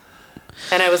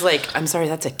 And I was like, I'm sorry,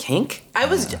 that's a kink? I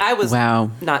was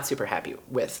Wow. not super happy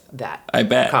with that I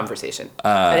bet. conversation.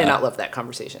 I did not love that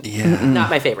conversation. Yeah. Not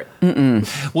my favorite.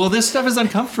 Well, this stuff is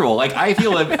uncomfortable. Like, I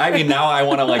feel, I mean, now I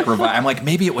want to like revive. I'm like,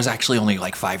 maybe it was actually only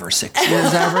like 5 or 6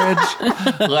 years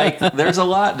average. Like, there's a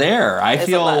lot there. I There's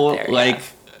a feel lot there, like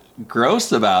yeah.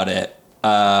 gross about it.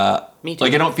 Me too.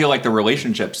 Like, I don't feel like the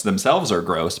relationships themselves are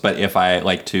gross, but if I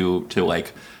like to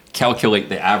like calculate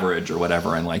the average or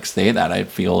whatever and like say that, I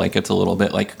feel like it's a little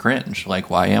bit like cringe. Like,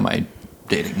 why am I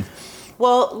dating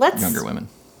Well, let's... younger women?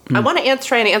 I want to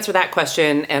try and answer that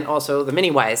question and also the mini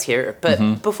whys here. But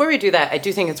Mm-hmm. before we do that, I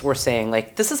do think it's worth saying,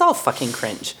 like, this is all fucking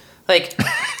cringe. Like,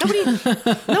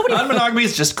 nobody... Non-monogamy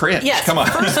is just cringe. Yes, Come on.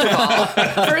 First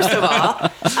of all,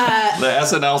 The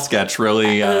SNL sketch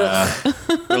really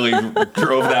really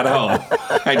drove that home.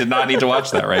 I did not need to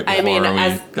watch that right before I mean,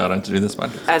 we got on to do this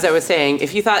podcast. as I was saying,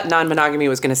 if you thought non-monogamy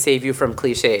was going to save you from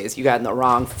cliches, you got in the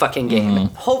wrong fucking game.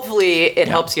 Mm-hmm. Hopefully, it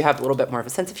helps you have a little bit more of a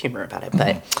sense of humor about it.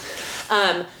 But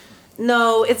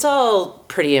no, it's all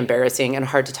pretty embarrassing and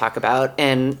hard to talk about,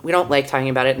 and we don't like talking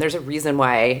about it. And there's a reason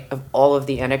why, of all of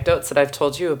the anecdotes that I've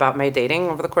told you about my dating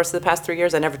over the course of the past 3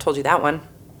 years, I never told you that one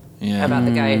Yeah. about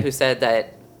the guy who said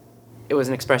that it was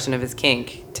an expression of his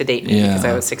kink to date me Yeah. because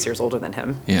I was 6 years older than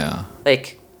him. Yeah.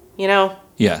 Like, you know,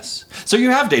 Yes. So you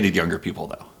have dated younger people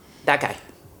though. that guy.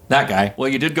 That guy. Well,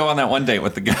 you did go on that one date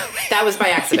with the guy That was by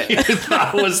accident. you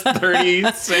thought was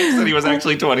 36 and he was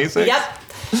actually 26. Yep.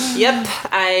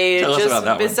 I Tell us about that just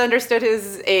one. misunderstood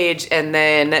his age, and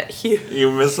then he.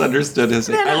 You misunderstood his.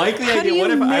 I like the How do idea. you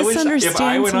What if I went on a misunderstand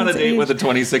date someone's with a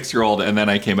age? 26-year-old and then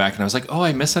I came back and I was like, oh,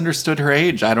 I misunderstood her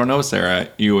age. I don't know, Sarah.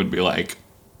 You would be like,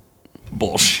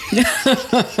 bullshit.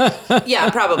 Yeah,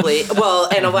 probably. Well,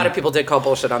 and a lot of people did call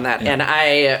bullshit on that, and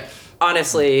I.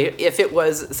 Honestly, if it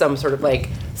was some sort of like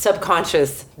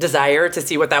subconscious desire to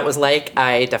see what that was like,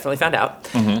 I definitely found out,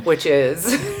 which is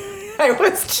I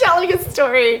was telling a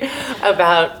story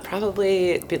about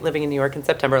probably living in New York in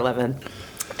September 11,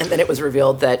 and then it was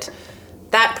revealed that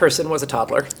that person was a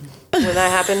toddler when that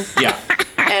happened. Yeah.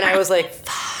 And I was like,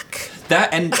 fuck.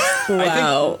 That and Wow.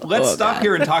 I think let's Oh, stop God.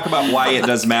 here and talk about why it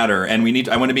does matter. And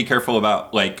I want to be careful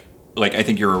about like I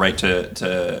think you were right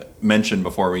to mention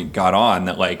before we got on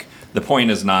that like the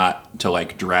point is not to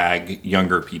like drag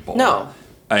younger people. No.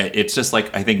 It's just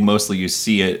like I think mostly you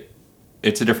see it.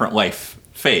 It's a different life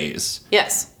phase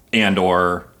Yes. and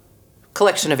or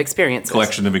Collection of experiences.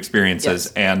 collection of experiences,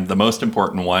 Yes. and the most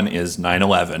important one is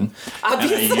 9/11. And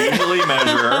Obviously. I usually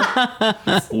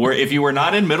measure where if you were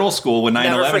not in middle school when 9/11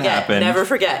 Never forget. happened, Never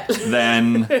forget.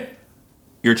 then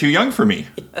you're too young for me.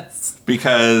 Yes.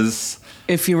 Because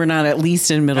If you were not at least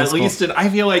in middle at school. least I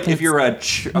feel like if you're a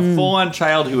full-on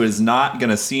child who is not going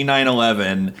to see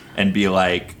 9/11 and be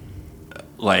like,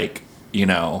 you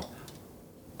know,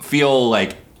 feel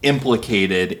like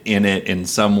implicated in it in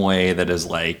some way that is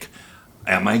like,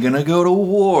 am I going to go to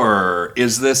war?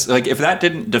 Is this like, if that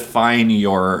didn't define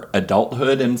your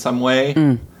adulthood in some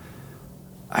way,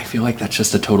 I feel like that's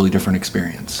just a totally different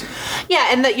experience. Yeah,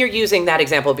 and that you're using that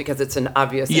example because it's an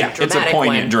obvious and Yeah, it's a dramatic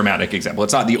poignant, one. dramatic example.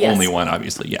 It's not the Yes. only one,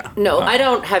 obviously. Yeah. No, I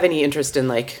don't have any interest in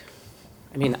like,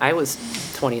 I mean, I was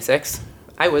 26.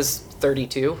 I was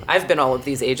 32. I've been all of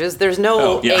these ages. There's no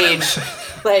Oh, yeah. age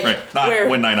like Right. Not where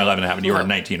when 9/11 happened. You were No.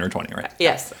 19 or 20, right?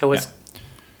 yes, I was.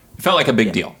 It felt like a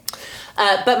big deal.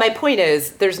 But my point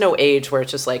is, there's no age where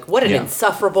it's just like, what an Yeah.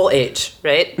 insufferable age,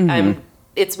 right? I'm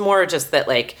it's more just that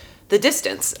like the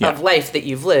distance Yeah. of life that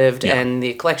you've lived Yeah. and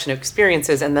the collection of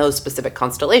experiences and those specific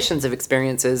constellations of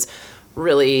experiences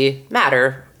really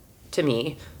matter to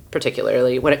me,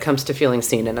 particularly when it comes to feeling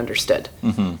seen and understood.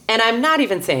 And I'm not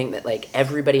even saying that like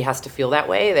everybody has to feel that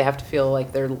way. They have to feel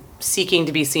like they're seeking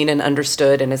to be seen and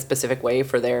understood in a specific way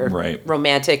for their Right.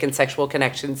 romantic and sexual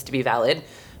connections to be valid.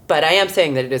 But I am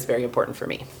saying that it is very important for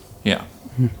me. Yeah.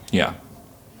 Yeah.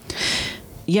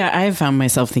 Yeah, I have found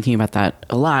myself thinking about that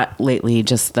a lot lately,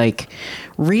 just like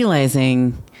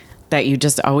realizing that you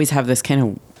just always have this kind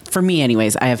of, for me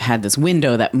anyways, I have had this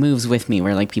window that moves with me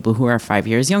where like people who are 5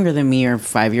 years younger than me or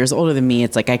 5 years older than me,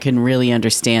 it's like I can really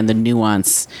understand the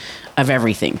nuance of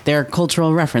everything, their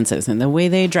cultural references and the way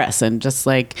they dress and just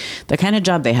like the kind of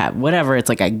job they have, whatever. It's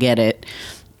like I get it.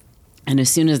 And as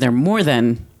soon as they're more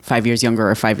than 5 years younger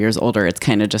or 5 years older, it's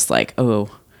kind of just like, oh,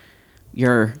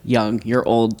 you're young, you're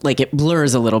old. Like it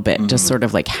blurs a little bit, just sort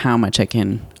of like how much I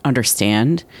can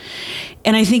understand.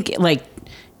 And I think like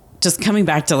just coming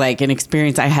back to like an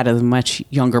experience I had as a much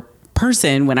younger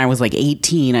person when I was like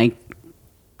 18, I'm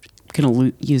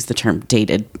going to use the term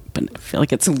dated, but I feel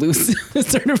like it's a loose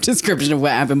sort of description of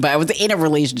what happened. But I was in a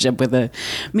relationship with a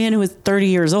man who was 30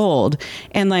 years old.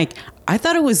 And like, I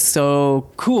thought it was so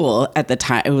cool at the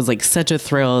time. It was like such a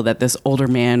thrill that this older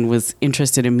man was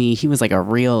interested in me. He was like a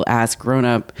real ass grown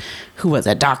up who was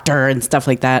a doctor and stuff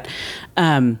like that.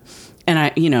 And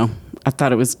I, you know, I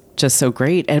thought it was just so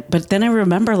great. But then I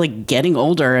remember like getting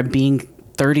older and being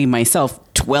 30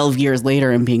 myself 12 years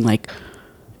later and being like,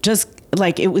 just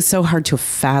like, it was so hard to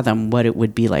fathom what it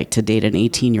would be like to date an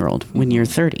 18-year-old when you're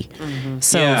 30.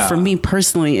 So Yeah. for me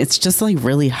personally, it's just like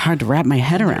really hard to wrap my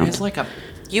head around. It's like a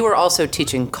You were also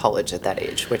teaching college at that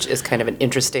age, which is kind of an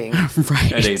interesting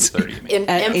Right. at age 30. You mean.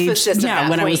 At age- emphasis of yeah, that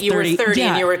when I point. was You were 30, 30 yeah.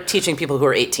 and you were teaching people who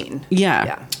were 18.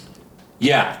 Yeah.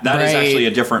 Yeah, that is Right. actually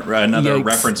another Yikes.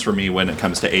 reference for me when it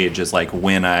comes to age is like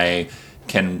when I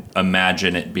can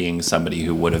imagine it being somebody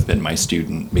who would have been my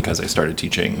student because I started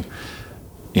teaching,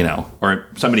 you know, or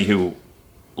somebody who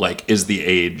like is the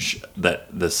age that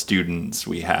the students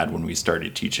we had when we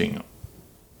started teaching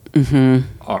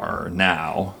are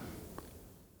now.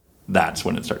 That's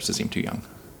when it starts to seem too young.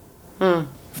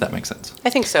 If that makes sense. I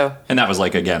think so. And that was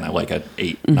like, again, like an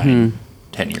 8, 9,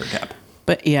 10-year gap.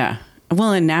 But yeah.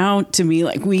 Well, and now to me,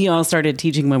 like we all started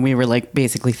teaching when we were like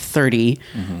basically 30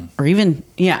 or even,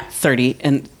 30.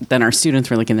 And then our students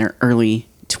were like in their early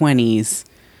 20s.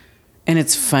 And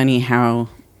it's funny how,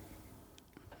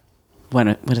 what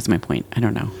is my point? I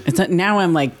don't know. It's not, now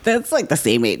I'm like, that's like the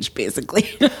same age basically.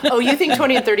 Oh, you think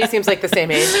 20 and 30 seems like the same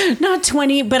age? Not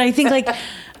 20, but I think like,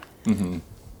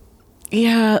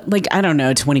 yeah, like, I don't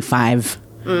know, 25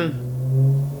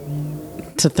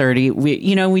 to 30.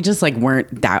 We just like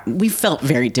weren't that, we felt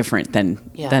very different than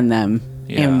them.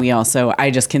 Yeah. And we also,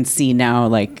 I just can see now,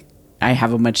 like, I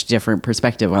have a much different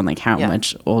perspective on like how Yeah.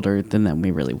 much older than them we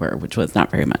really were, which was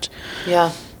not very much.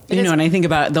 Yeah. You know, and I think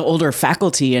about the older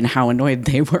faculty and how annoyed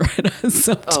they were at us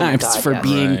sometimes God, for yes.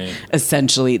 being Right.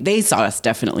 essentially, they saw us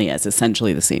definitely as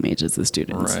essentially the same age as the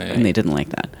students. Right. And they didn't like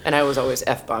that. And I was always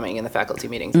F-bombing in the faculty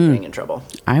meetings and getting in trouble.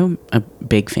 I'm a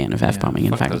big fan of F-bombing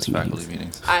in Fuck those faculty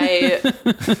meetings.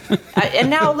 And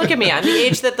now look at me. I'm the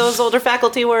age that those older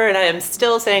faculty were, and I am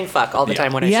still saying fuck all the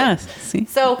time when I Yeah, should. see?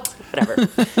 So, whatever.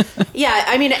 Yeah,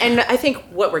 I mean, and I think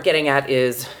what we're getting at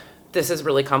is this is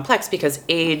really complex because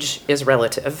age is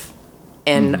relative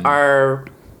and our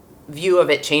view of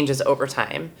it changes over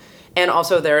time. And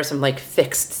also there are some like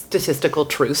fixed statistical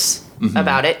truths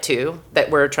about it too that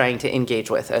we're trying to engage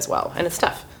with as well. And it's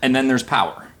tough. And then there's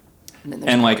power. And then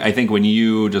there's And like I think when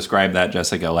you describe that,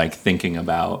 Jessica, like thinking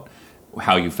about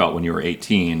how you felt when you were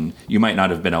 18, you might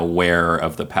not have been aware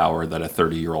of the power that a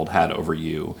 30-year-old had over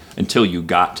you until you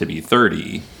got to be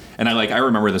 30. And I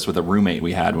remember this with a roommate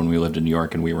we had when we lived in New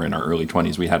York and we were in our early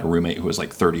 20s. We had a roommate who was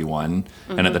like 31.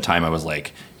 And at the time I was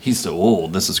like, he's so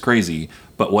old. This is crazy.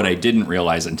 But what I didn't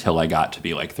realize until I got to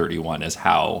be like 31 is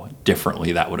how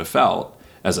differently that would have felt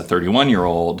as a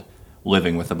 31-year-old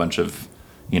living with a bunch of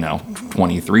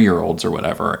 23-year-olds or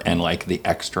whatever, and like the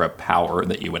extra power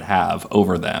that you would have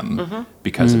over them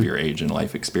because of your age and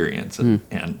life experience. And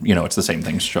it's the same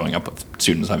thing showing up with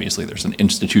students. Obviously, there's an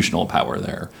institutional power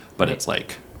there, but it's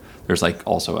like there's like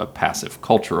also a passive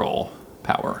cultural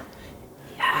power.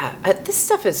 Yeah, this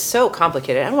stuff is so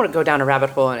complicated. I don't want to go down a rabbit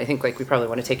hole, and I think like we probably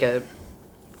want to take a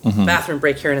bathroom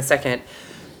break here in a second.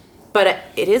 But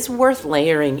it is worth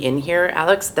layering in here,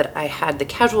 Alex, that I had the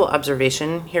casual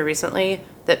observation here recently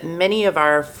that many of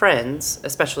our friends,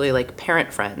 especially like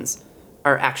parent friends,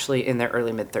 are actually in their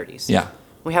early mid-30s. Yeah.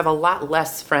 We have a lot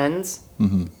less friends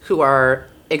who are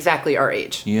exactly our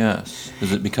age. Yes.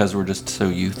 Is it because we're just so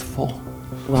youthful?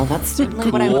 Well, that's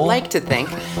certainly what I would Cool. like to think.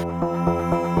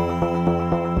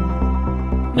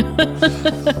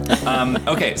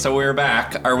 Okay, so we're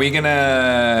back. Are we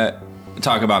gonna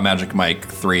talk about Magic Mike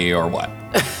 3 or what?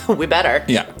 We better.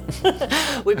 Yeah.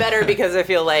 We better, because I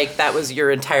feel like that was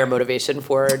your entire motivation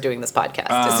for doing this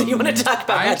podcast. So you want to talk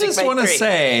about I Magic just Mike want to 3.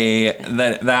 say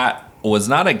that was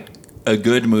not a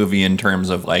good movie in terms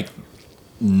of like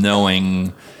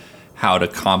knowing how to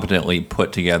competently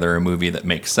put together a movie that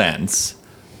makes sense.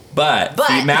 But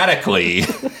thematically,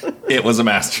 it was a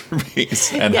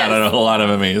masterpiece and had a lot of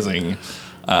amazing.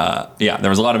 There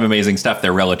was a lot of amazing stuff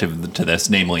there relative to this,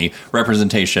 namely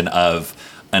representation of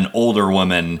an older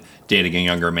woman dating a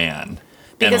younger man.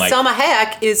 Because Selma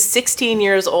Hayek is 16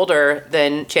 years older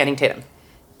than Channing Tatum.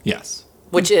 Yes.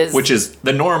 Which is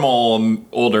the normal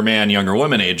older man, younger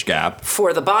woman age gap.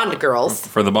 For the Bond girls.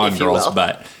 For the Bond if you girls, will.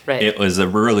 but Right. it was a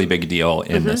really big deal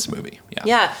in this movie. Yeah.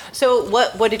 Yeah. So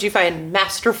what did you find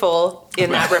masterful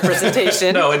in that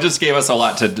representation? No, it just gave us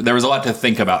there was a lot to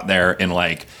think about there in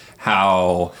like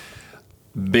how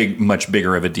much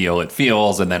bigger of a deal it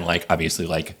feels. And then like, obviously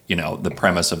like, the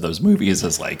premise of those movies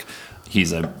is like,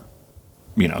 he's like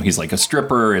a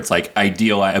stripper. It's like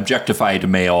objectified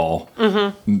male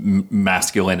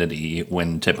masculinity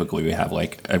when typically we have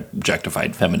like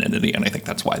objectified femininity. And I think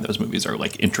that's why those movies are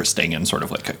like interesting and sort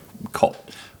of like a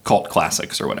cult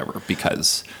classics or whatever,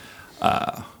 because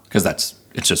it's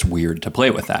just weird to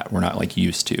play with that. We're not like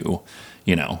used to,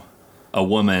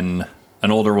 an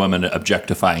older woman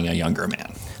objectifying a younger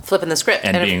man Flipping the script.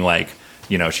 and being like,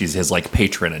 she's his like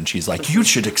patron and she's like, you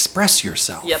should express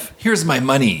yourself. Yep. Here's my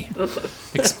money.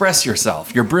 Express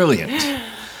yourself. You're brilliant.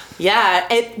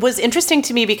 Yeah, it was interesting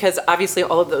to me because obviously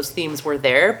all of those themes were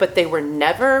there, but they were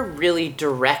never really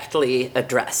directly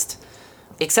addressed.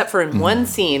 Except for in one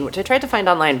scene, which I tried to find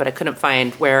online, but I couldn't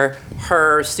find, where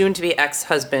her soon-to-be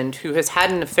ex-husband, who has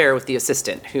had an affair with the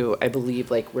assistant, who I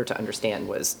believe, like, we're to understand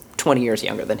was 20 years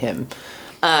younger than him,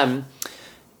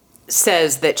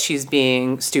 says that she's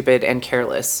being stupid and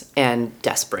careless and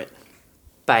desperate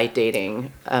by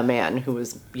dating a man who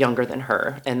was younger than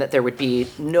her, and that there would be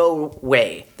no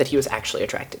way that he was actually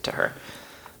attracted to her.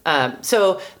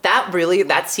 So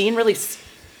that scene really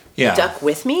stuck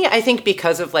with me, I think,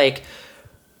 because of like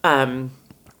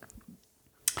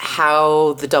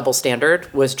how the double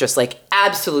standard was just like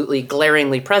absolutely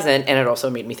glaringly present, and it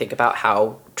also made me think about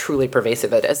how truly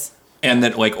pervasive it is. And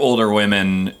that like older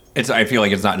women, I feel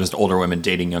like it's not just older women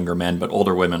dating younger men, but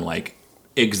older women like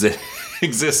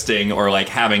existing or like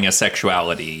having a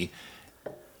sexuality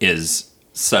is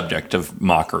subject of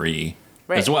mockery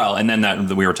as well. And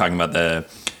then we were talking about the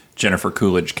Jennifer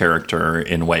Coolidge character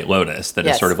in White Lotus that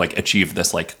has sort of like achieved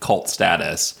this like cult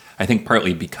status. I think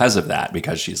partly because of that,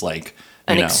 because she's like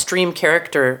an extreme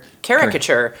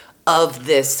caricature of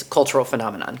this cultural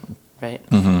phenomenon, right?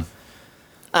 Mm-hmm.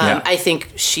 I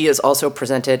think she is also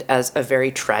presented as a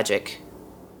very tragic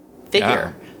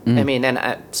figure. Yeah. I mean,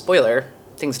 and spoiler,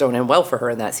 things don't end well for her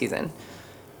in that season.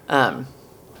 And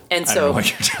so, I don't know what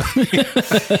you're telling me.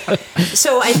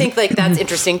 So I think like that's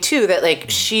interesting too. That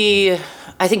like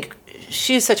I think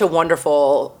she's such a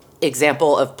wonderful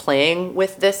example of playing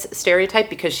with this stereotype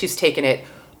because she's taken it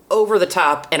over the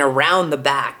top and around the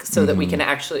back so that we can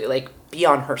actually like be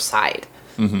on her side.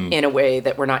 Mm-hmm. In a way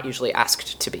that we're not usually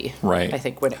asked to be, right? I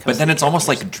think when it comes. But then it's almost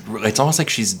like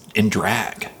she's in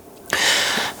drag.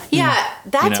 Yeah,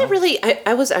 that's a really.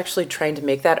 I was actually trying to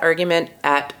make that argument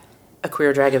at a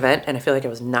queer drag event, and I feel like I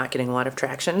was not getting a lot of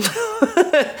traction.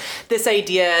 This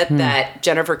idea that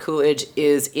Jennifer Coolidge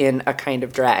is in a kind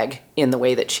of drag in the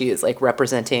way that she is like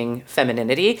representing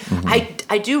femininity. Mm-hmm.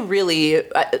 I do really.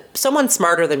 Someone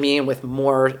smarter than me and with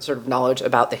more sort of knowledge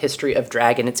about the history of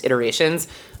drag and its iterations.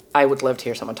 I would love to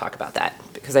hear someone talk about that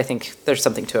because I think there's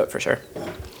something to it for sure.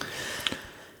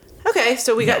 Okay,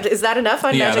 so is that enough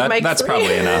on Magic Mike 3? That's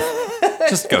probably enough.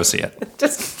 Just go see it.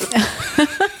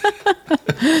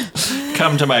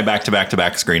 Come to my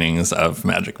back-to-back-to-back screenings of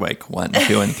Magic Mike 1,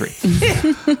 2, and 3.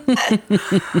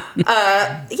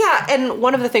 Yeah, and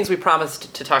one of the things we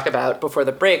promised to talk about before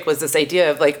the break was this idea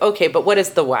of like, okay, but what is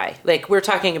the why? Like we're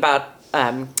talking about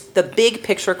the big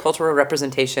picture cultural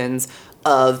representations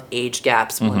of age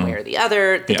gaps one way or the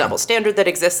other, the double standard that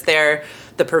exists there,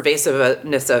 the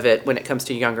pervasiveness of it when it comes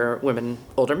to younger women,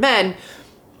 older men.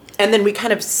 And then we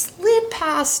kind of slid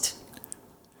past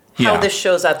how this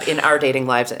shows up in our dating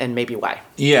lives and maybe why.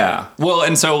 Yeah. Well,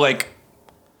 and so like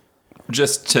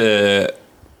just to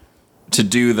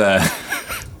do the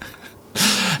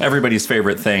everybody's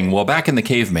favorite thing. Well, back in the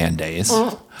caveman days,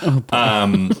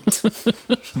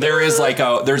 There is like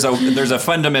there's a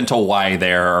fundamental why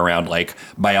there around like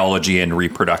biology and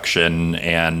reproduction,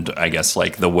 and I guess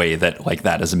like the way that like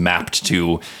that is mapped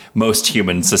to most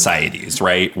human societies,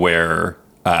 right? Where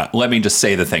let me just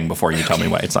say the thing before you tell me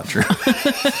why it's not true.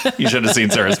 You should have seen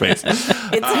Sarah's face.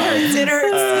 It hurts. It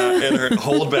hurts. It hurt.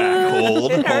 Hold back.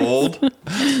 Hold.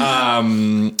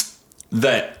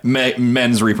 That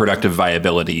men's reproductive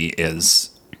viability is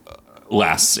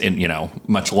lasts in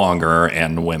much longer,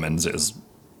 and women's is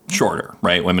shorter,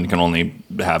 right? Women can only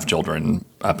have children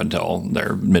up until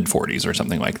their mid 40s or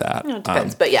something like that. It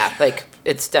depends, but yeah, like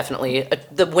it's definitely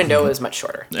the window is much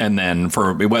shorter. And then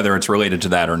for whether it's related to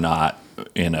that or not,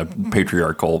 in a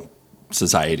patriarchal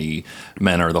society,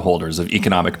 men are the holders of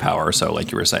economic power. So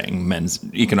like you were saying, men's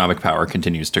economic power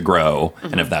continues to grow.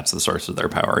 And if that's the source of their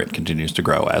power, it continues to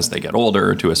grow as they get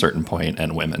older to a certain point.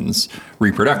 And women's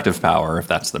reproductive power, if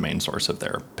that's the main source of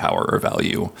their power or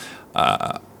value,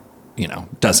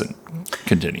 doesn't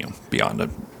continue beyond a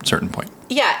certain point.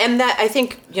 Yeah, and that I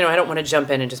think, I don't want to jump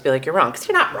in and just be like, you're wrong, because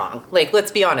you're not wrong. Like,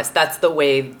 let's be honest, that's the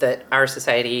way that our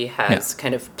society has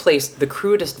kind of placed the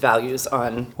crudest values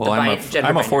on gender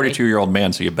I'm a binary. 42-year-old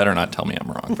man, so you better not tell me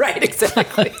I'm wrong. Right,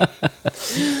 exactly.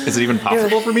 Is it even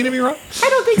possible for me to be wrong? I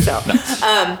don't think so.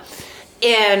 No.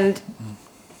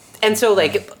 And so,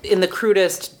 like, in the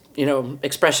crudest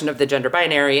expression of the gender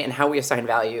binary and how we assign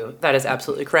value, that is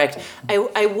absolutely correct.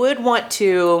 I would want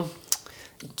to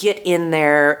get in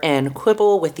there and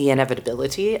quibble with the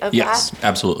inevitability of that. Yes,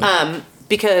 absolutely.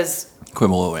 Because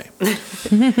quibble away.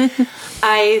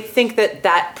 I think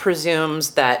that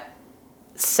presumes that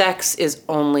sex is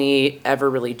only ever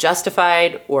really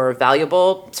justified or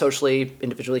valuable socially,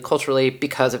 individually, culturally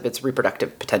because of its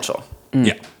reproductive potential.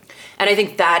 Yeah. And I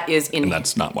think that is and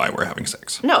that's not why we're having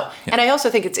sex. No. Yeah. And I also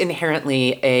think it's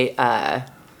inherently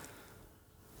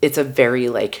it's a very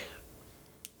like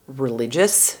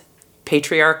religious,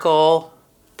 patriarchal,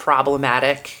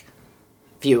 problematic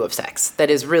view of sex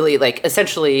that is really like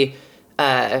essentially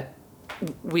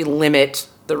we limit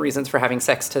the reasons for having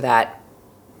sex to that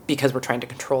because we're trying to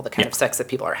control the kind of sex that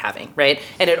people are having, right?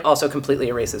 And it also completely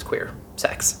erases queer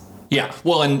sex. Yeah.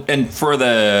 Well, and for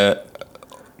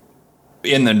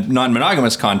in the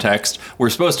non-monogamous context, we're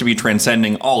supposed to be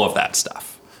transcending all of that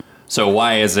stuff. So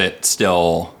why is it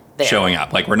still showing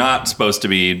up? Like, we're not supposed to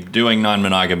be doing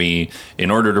non-monogamy in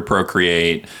order to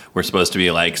procreate. We're supposed to be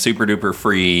like super duper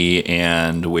free,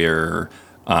 and we're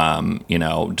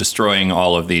destroying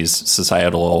all of these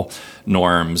societal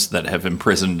norms that have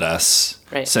imprisoned us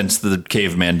since the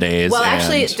caveman days. Well,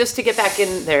 actually, just to get back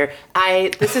in there,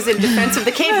 this is in defense of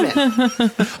the cavemen.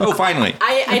 Oh, finally.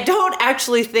 I don't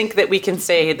actually think that we can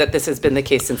say that this has been the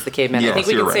case since the cavemen. Yes, I think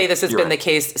we can say this has been the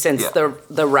case since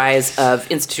the rise of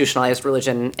institutionalized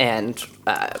religion and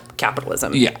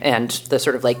capitalism and the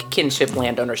sort of like kinship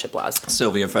land ownership laws.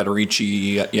 Sylvia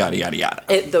Federici, yada, yada,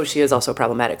 yada. Though she is also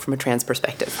problematic from a trans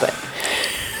perspective, but...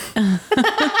 Am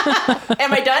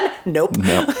I done? Nope.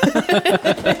 No.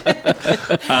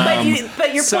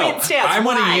 but your point stands. I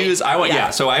want to use.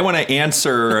 So I want to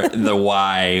answer the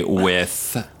why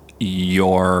with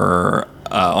your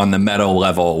on the meta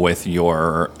level with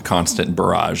your constant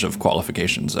barrage of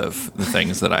qualifications of the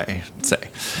things that I say.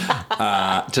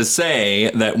 To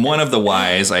say that one of the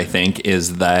whys I think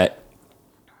is that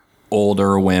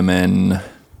older women,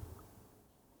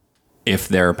 if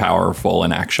they're powerful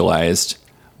and actualized,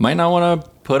 might not want to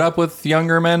put up with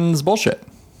younger men's bullshit.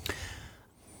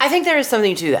 I think there is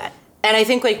something to that. And I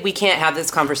think like we can't have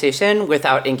this conversation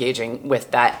without engaging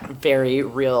with that very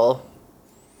real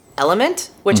element,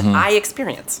 which I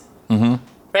experience. Mm-hmm.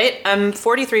 Right? I'm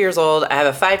 43 years old. I have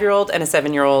a 5-year-old and a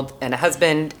 7-year-old and a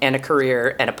husband and a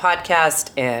career and a podcast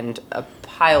and a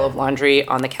pile of laundry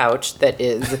on the couch that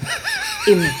is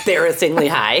embarrassingly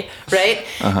high, right?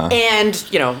 And,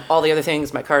 all the other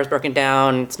things. My car is broken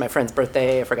down. It's my friend's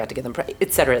birthday. I forgot to get them,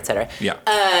 et cetera, et cetera. Yeah.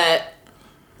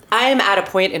 I'm at a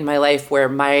point in my life where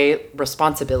my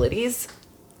responsibilities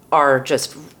are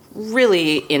just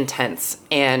really intense.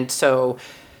 And so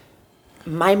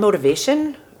my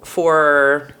motivation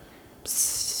for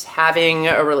having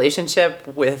a relationship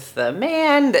with a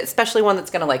man, especially one that's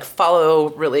going to like follow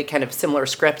really kind of similar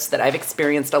scripts that I've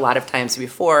experienced a lot of times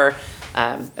before,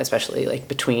 especially like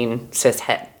between cis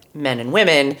het men and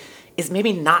women, is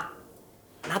maybe not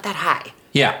that high.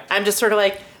 Yeah. I'm just sort of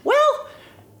like, well,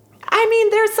 I mean,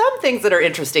 there's some things that are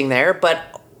interesting there,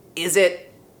 but is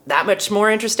it that much more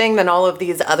interesting than all of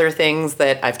these other things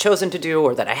that I've chosen to do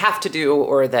or that I have to do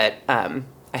or that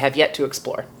I have yet to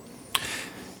explore?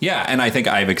 Yeah, and I think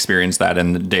I've experienced that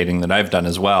in the dating that I've done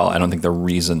as well. I don't think the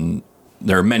reason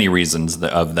there are many reasons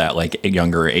of that like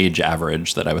younger age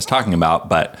average that I was talking about,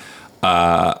 but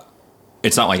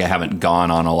it's not like I haven't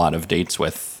gone on a lot of dates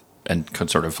with and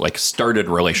sort of like started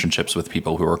relationships with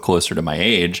people who are closer to my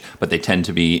age, but they tend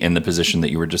to be in the position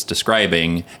that you were just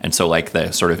describing. And so like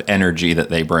the sort of energy that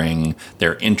they bring,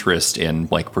 their interest in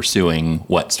like pursuing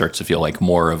what starts to feel like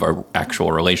more of an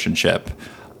actual relationship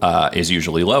is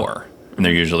usually lower. And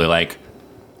they're usually like,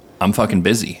 I'm fucking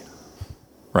busy.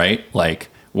 Right? Like,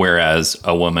 whereas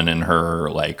a woman in her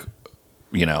like,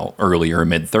 you know, early or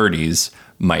mid 30s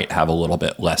might have a little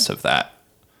bit less of that.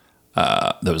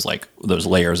 Those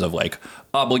layers of like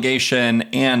obligation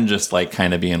and just like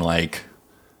kind of being like,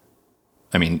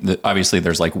 I mean, obviously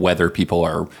there's like whether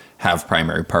people have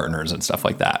primary partners and stuff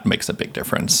like that makes a big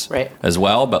difference right. as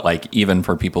well. But like, even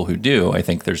for people who do, I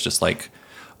think there's just like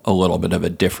a little bit of a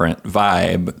different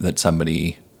vibe that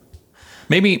somebody,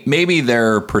 maybe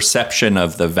their perception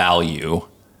of the value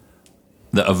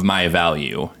of my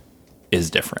value is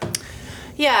different.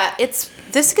 Yeah.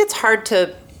 This gets hard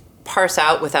to parse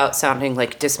out without sounding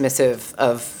like dismissive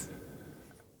of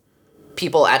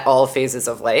people at all phases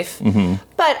of life. Mm-hmm.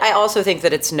 But I also think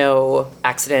that it's no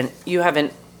accident. You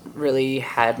haven't really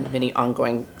had many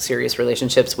ongoing serious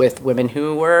relationships with women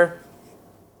who were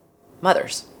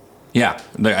mothers. Yeah.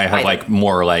 I have like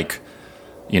more like,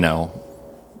 you know,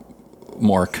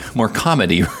 more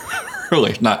comedy,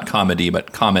 really not comedy,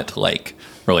 but comet-like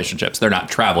relationships. They're not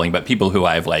traveling, but people who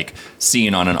I've like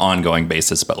seen on an ongoing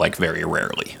basis, but like very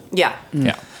rarely. Yeah.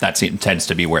 Yeah. That tends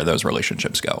to be where those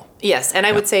relationships go. Yes. And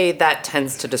I would say that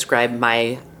tends to describe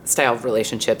my style of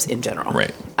relationships in general.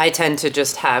 Right. I tend to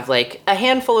just have like a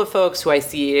handful of folks who I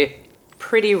see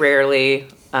pretty rarely,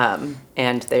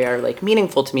 and they are like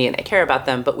meaningful to me and I care about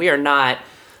them, but we are not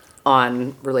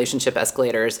on relationship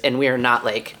escalators and we are not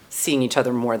like seeing each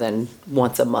other more than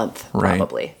once a month,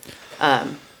 probably. Right.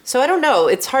 So I don't know.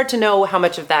 It's hard to know how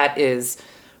much of that is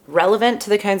relevant to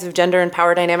the kinds of gender and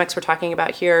power dynamics we're talking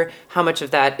about here, how much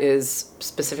of that is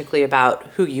specifically about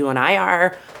who you and I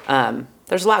are.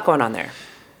 There's a lot going on there.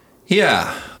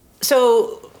 Yeah.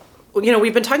 So, you know,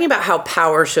 we've been talking about how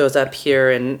power shows up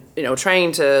here and, you know,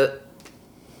 trying to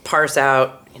parse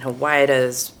out, you know, why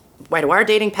do our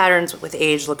dating patterns with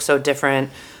age look so different?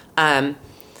 And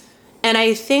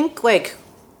I think, like,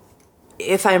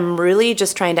 if I'm really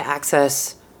just trying to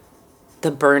access the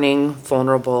burning,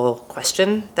 vulnerable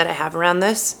question that I have around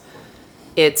this,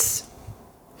 it's,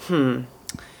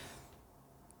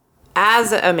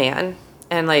 as a man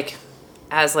and like,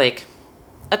 as like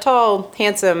a tall,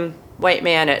 handsome white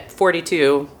man at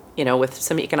 42, you know, with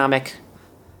some economic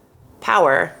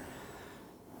power,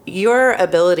 your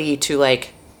ability to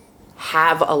like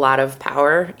have a lot of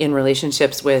power in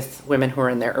relationships with women who are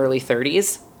in their early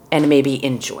 30s and maybe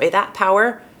enjoy that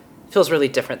power feels really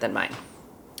different than mine.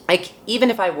 Like, even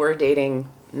if I were dating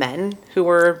men who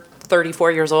were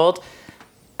 34 years old,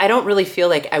 I don't really feel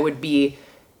like I would be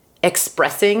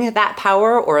expressing that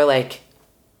power or like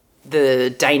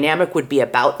the dynamic would be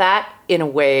about that in a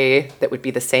way that would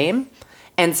be the same.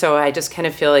 And so I just kind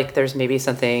of feel like there's maybe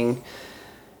something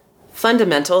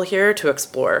fundamental here to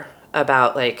explore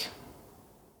about like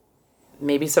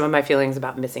maybe some of my feelings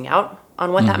about missing out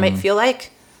on what that might feel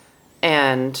like,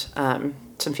 and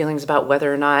some feelings about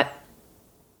whether or not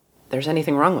there's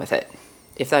anything wrong with it,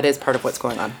 if that is part of what's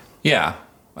going on. Yeah.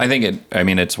 I think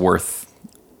it's worth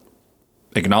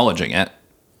acknowledging it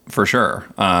for sure.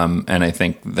 And I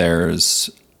think there's,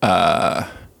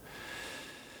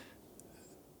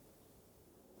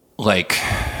 like,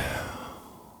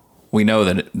 we know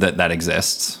that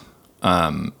exists.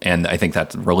 And I think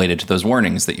that's related to those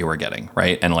warnings that you were getting,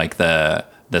 right? And like the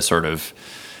sort of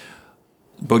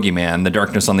boogeyman, the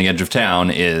darkness on the edge of town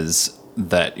is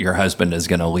that your husband is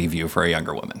going to leave you for a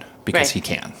younger woman because he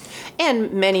can.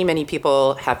 And many, many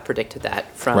people have predicted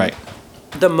that from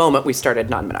the moment we started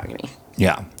non-monogamy.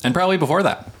 Yeah. And probably before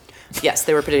that. Yes,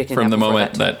 they were predicting from that the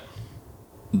moment that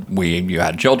you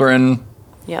had children.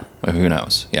 Yeah. Who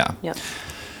knows? Yeah. Yeah.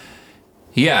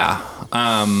 Yeah.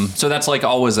 So that's like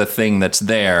always a thing that's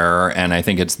there. And I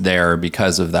think it's there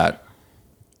because of that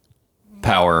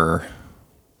power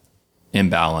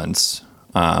imbalance.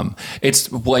 It's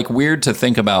like weird to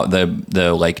think about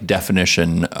the like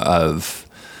definition of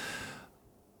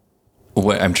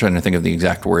what I'm trying to think of the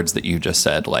exact words that you just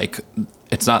said. Like,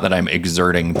 it's not that I'm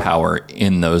exerting power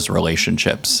in those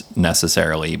relationships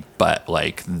necessarily, but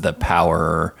like the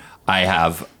power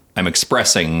I'm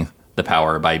expressing the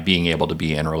power by being able to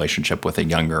be in a relationship with a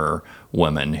younger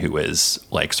woman who is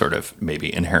like sort of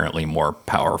maybe inherently more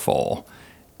powerful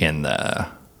in the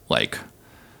like,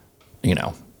 you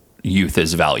know, youth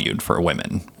is valued for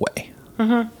women way.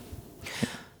 Mm-hmm.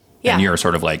 Yeah. And you're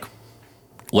sort of like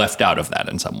left out of that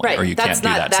in some way, Right. or you That's can't do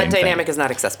not, that that same dynamic thing. is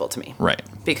not accessible to me. Right.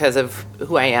 Because of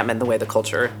who I am and the way the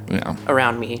culture Yeah.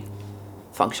 around me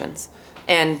functions.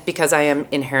 And because I am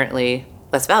inherently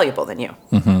less valuable than you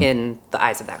in the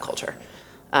eyes of that culture.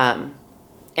 And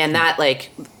that,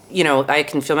 like, you know, I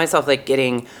can feel myself, like,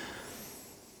 getting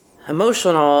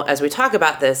emotional as we talk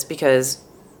about this because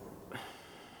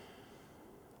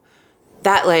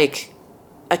that, like,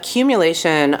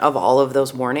 accumulation of all of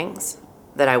those warnings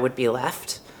that I would be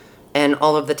left and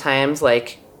all of the times,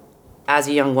 like, as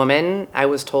a young woman, I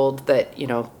was told that, you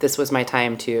know, this was my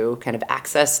time to kind of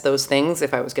access those things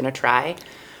if I was going to try.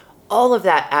 All of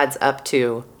that adds up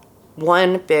to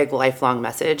one big lifelong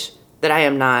message that I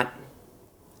am not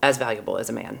as valuable as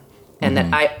a man. And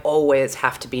that I always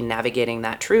have to be navigating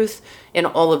that truth in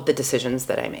all of the decisions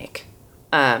that I make.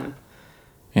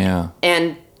 Yeah.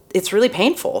 And it's really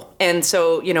painful. And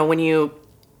so, you know, when you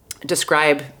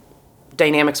describe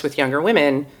dynamics with younger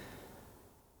women,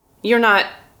 you're not,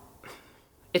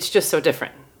 it's just so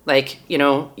different. Like, you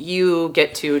know, you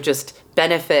get to just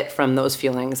benefit from those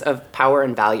feelings of power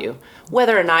and value,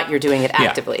 whether or not you're doing it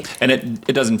actively. Yeah. And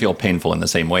it doesn't feel painful in the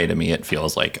same way to me. It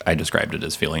feels like I described it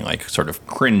as feeling like sort of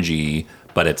cringy,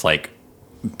 but it's like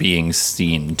being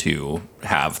seen to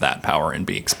have that power and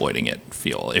be exploiting it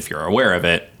feel, if you're aware of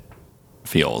it,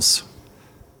 feels,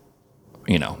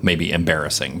 you know, maybe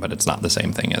embarrassing, but it's not the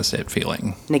same thing as it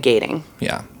feeling. Negating.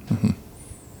 Yeah.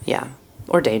 Yeah.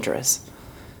 Or dangerous.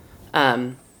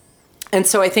 And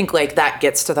so I think, like, that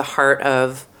gets to the heart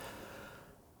of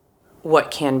what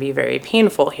can be very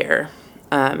painful here.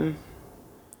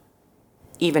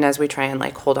 Even as we try and,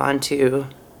 like, hold on to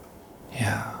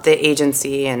Yeah. the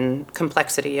agency and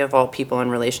complexity of all people and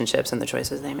relationships and the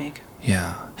choices they make.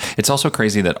 Yeah. It's also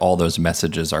crazy that all those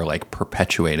messages are like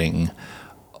perpetuating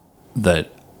the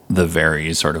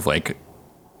very sort of like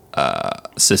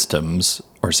systems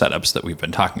or setups that we've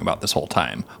been talking about this whole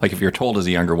time. Like, if you're told as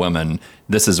a younger woman,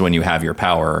 this is when you have your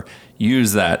power,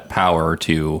 use that power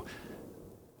to,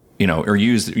 you know, or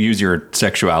use your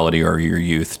sexuality or your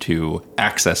youth to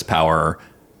access power.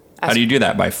 How do you do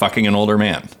that? By fucking an older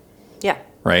man, Yeah.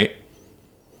 right?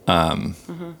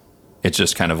 It's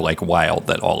just kind of like wild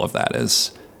that all of that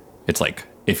is, it's like,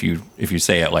 if you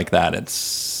say it like that, it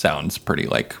sounds pretty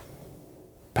like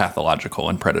pathological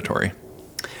and predatory.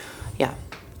 Yeah.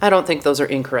 I don't think those are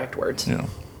incorrect words. You know?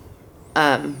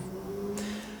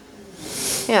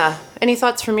 Yeah. Any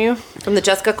thoughts from you? From the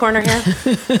Jessica corner here?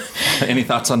 Any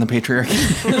thoughts on the patriarchy?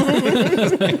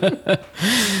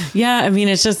 Yeah, I mean,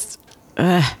 it's just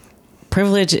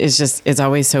privilege is just, it's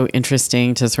always so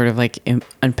interesting to sort of like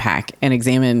unpack and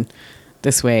examine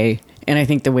this way. And I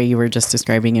think the way you were just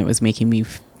describing it was making me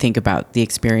think about the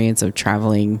experience of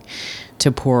traveling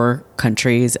to poor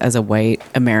countries as a white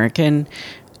American,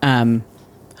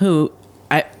 who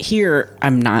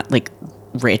I'm not like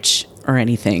rich or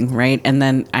anything, right? And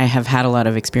then I have had a lot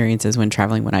of experiences when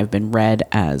traveling when I've been read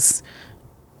as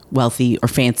wealthy or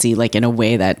fancy, like in a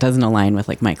way that doesn't align with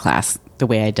like my class, the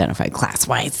way I identify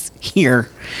class-wise here.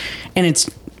 And it's,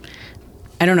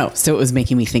 I don't know. So it was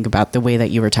making me think about the way that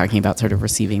you were talking about sort of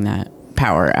receiving that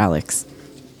power, Alex.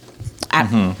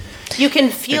 You can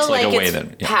feel It's like like a way it's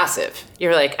that- yeah. passive.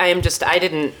 You're like, I am sort of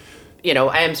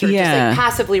just like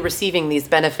passively receiving these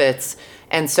benefits.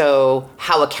 And so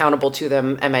how accountable to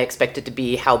them am I expected to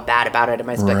be? How bad about it am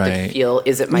I expected Right. to feel?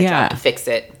 Is it my Yeah. job to fix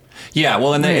it? Yeah,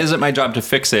 well, and then Right. is it my job to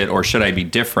fix it or should I be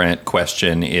different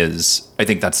question is, I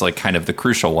think that's like kind of the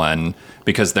crucial one,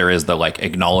 because there is the like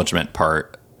acknowledgement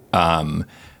part,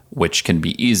 which can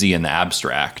be easy in the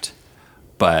abstract,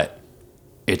 but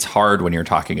it's hard when you're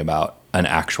talking about an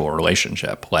actual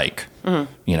relationship. Like,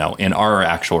 you know, in our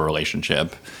actual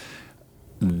relationship,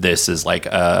 this is like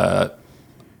a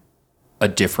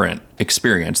different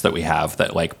experience that we have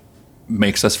that like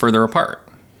makes us further apart.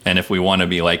 And if we want to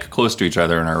be like close to each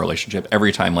other in our relationship,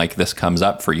 every time like this comes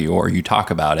up for you or you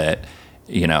talk about it,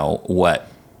 you know, what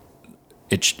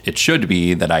it should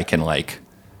be that I can like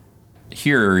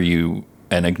hear you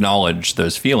and acknowledge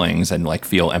those feelings and like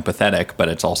feel empathetic, but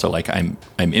it's also like I'm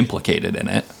implicated in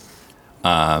it.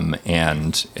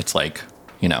 And it's like,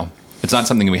 you know, it's not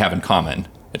something we have in common.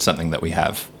 It's something that we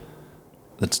have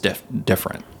that's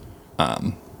different.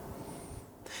 And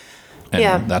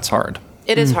Yeah. that's hard.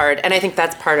 It is hard. And I think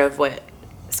that's part of what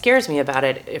scares me about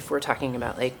it if we're talking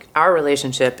about like our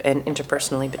relationship and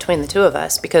interpersonally between the two of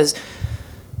us. Because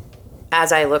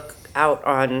as I look out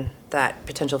on that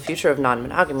potential future of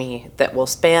non-monogamy that will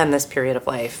span this period of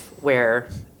life where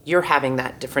you're having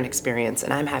that different experience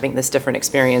and I'm having this different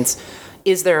experience,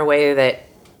 is there a way that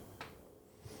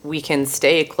we can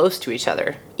stay close to each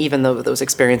other, even though those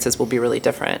experiences will be really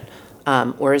different?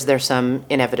 Or is there some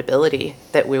inevitability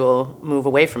that we will move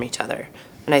away from each other?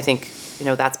 And I think,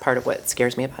 that's part of what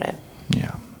scares me about it.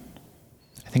 Yeah.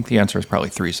 I think the answer is probably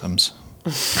threesomes.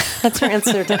 That's your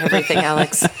answer to everything,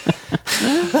 Alex.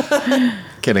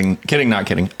 Kidding, not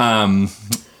kidding.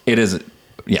 It is,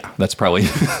 that's probably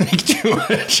too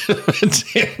much of a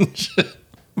tangent.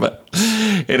 But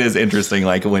it is interesting,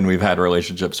 like when we've had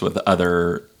relationships with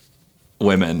other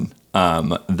women,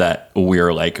 that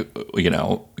we're like,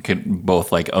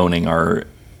 both like owning our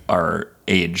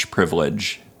age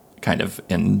privilege kind of,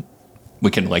 and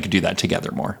we can like do that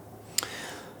together more.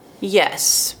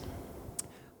 Yes.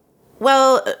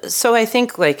 Well, so I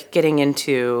think like getting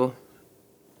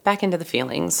back into the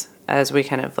feelings as we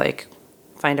kind of like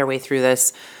find our way through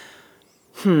this.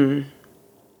 Do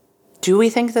we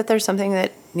think that there's something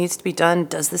that needs to be done?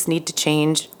 Does this need to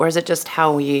change? Or is it just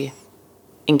how we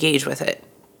engage with it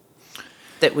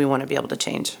that we want to be able to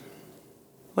change?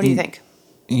 What do you think?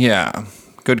 Yeah,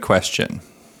 good question.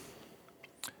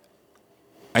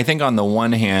 I think on the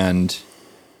one hand,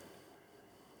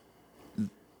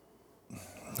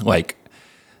 like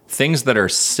things that are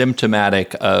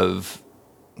symptomatic of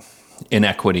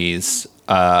inequities,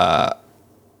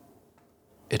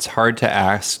 it's hard to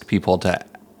ask people to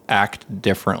act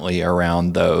differently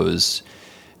around those,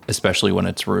 especially when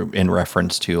it's in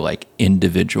reference to like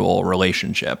individual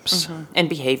relationships and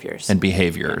behaviors.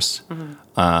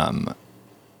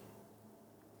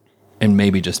 And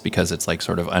maybe just because it's like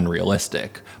sort of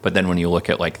unrealistic. But then when you look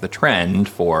at like the trend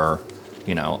for,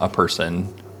 a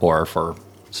person or for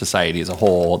society as a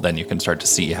whole, then you can start to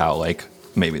see how like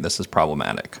maybe this is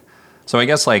problematic. So I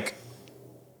guess like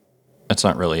it's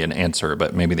not really an answer,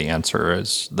 but maybe the answer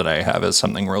is that I have is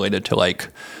something related to like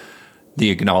the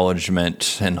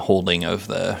acknowledgement and holding of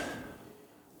the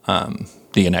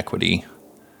inequity,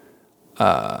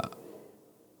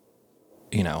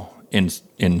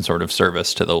 in sort of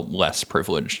service to the less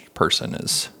privileged person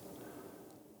is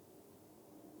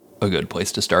a good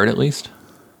place to start, at least.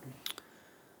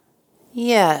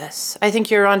 Yes, I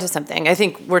think you're onto something. I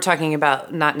think we're talking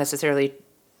about not necessarily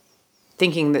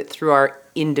thinking that through our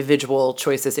individual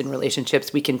choices in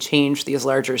relationships, we can change these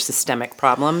larger systemic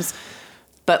problems.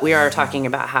 But we are talking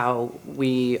about how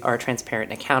we are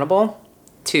transparent and accountable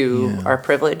to our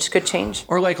privilege could change.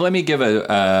 Or like, let me give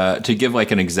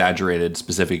like an exaggerated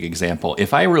specific example.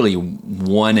 If I really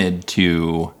wanted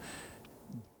to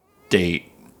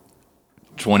date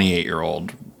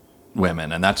 28-year-old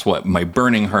women, and that's what my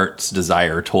burning heart's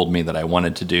desire told me that I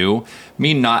wanted to do,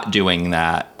 me not doing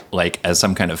that like as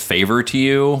some kind of favor to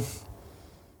you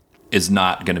is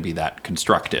not going to be that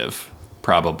constructive.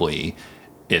 Probably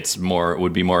it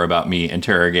would be more about me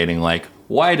interrogating like,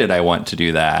 why did I want to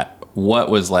do that? What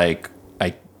was I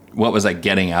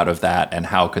getting out of that, and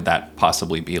how could that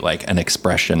possibly be like an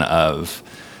expression of,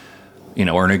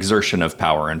 or an exertion of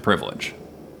power and privilege?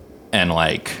 And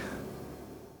like,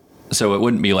 so it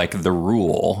wouldn't be like the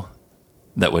rule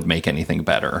that would make anything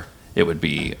better. It would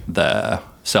be the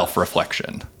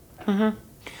self-reflection. Mm-hmm.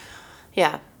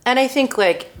 Yeah. And I think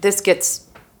like this gets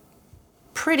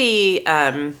pretty,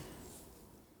 it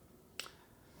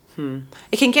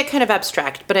can get kind of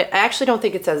abstract, but I actually don't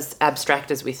think it's as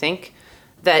abstract as we think.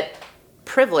 That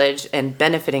privilege and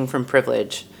benefiting from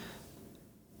privilege,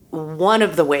 one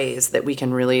of the ways that we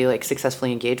can really like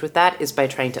successfully engage with that is by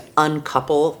trying to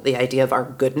uncouple the idea of our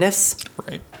goodness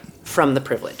from the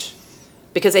privilege.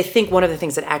 Because I think one of the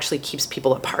things that actually keeps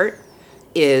people apart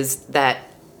is that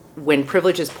when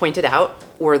privilege is pointed out,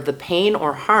 or the pain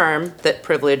or harm that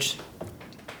privilege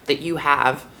that you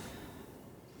have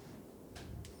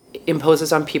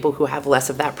imposes on people who have less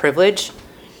of that privilege,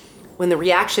 when the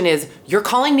reaction is, you're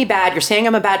calling me bad, you're saying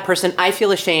I'm a bad person, I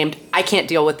feel ashamed, I can't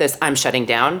deal with this, I'm shutting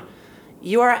down,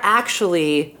 you are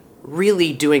actually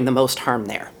really doing the most harm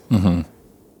there. Mm-hmm.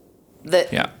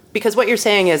 Because what you're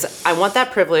saying is, I want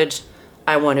that privilege,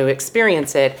 I want to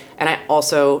experience it, and I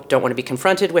also don't want to be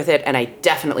confronted with it, and I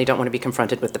definitely don't want to be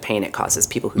confronted with the pain it causes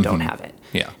people who don't have it.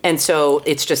 Yeah. And so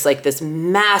it's just like this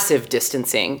massive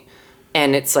distancing,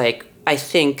 and it's like, I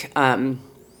think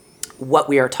what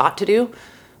we are taught to do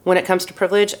when it comes to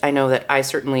privilege, I know that I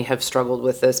certainly have struggled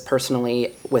with this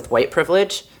personally with white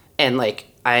privilege, and like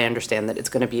I understand that it's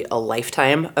going to be a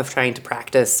lifetime of trying to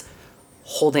practice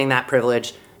holding that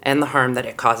privilege and the harm that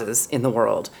it causes in the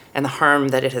world and the harm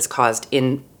that it has caused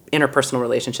in interpersonal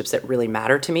relationships that really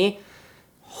matter to me.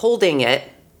 Holding it,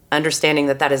 understanding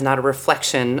that that is not a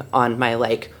reflection on my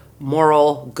like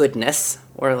moral goodness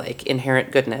or like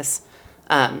inherent goodness,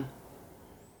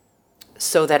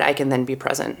 so that I can then be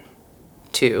present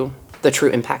to the true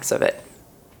impacts of it.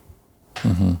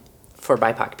 for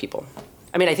BIPOC people.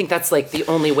 I mean, I think that's like the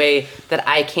only way that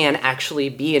I can actually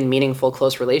be in meaningful,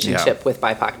 close relationship with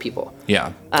BIPOC people.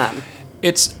 Yeah. I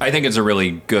think it's a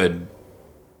really good,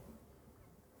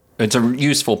 it's a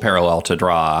useful parallel to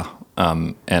draw.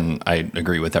 And I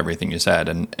agree with everything you said.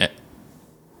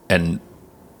 And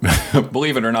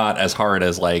believe it or not, as hard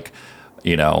as like,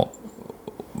 you know,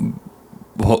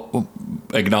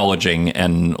 acknowledging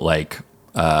and like,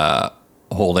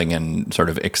 holding and sort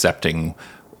of accepting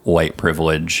white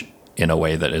privilege in a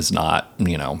way that is not,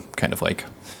 you know, kind of like,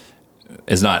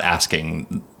 is not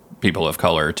asking people of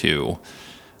color to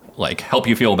like help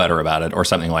you feel better about it or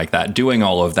something like that. Doing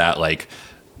all of that like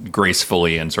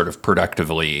gracefully and sort of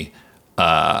productively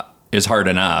is hard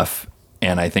enough.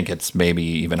 And I think it's maybe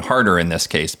even harder in this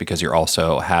case because you're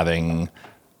also having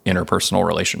interpersonal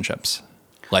relationships,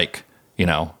 like, you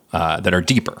know, that are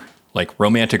deeper. Like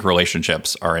romantic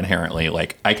relationships are inherently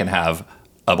like, I can have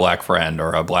a black friend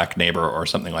or a black neighbor or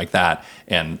something like that,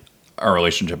 and our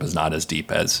relationship is not as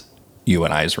deep as you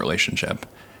and I's relationship.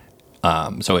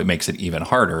 So it makes it even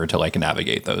harder to like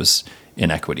navigate those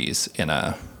inequities in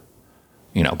a,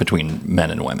 you know, between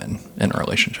men and women in a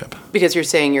relationship. Because you're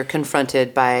saying you're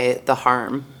confronted by the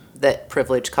harm that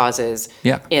privilege causes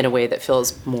in a way that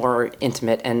feels more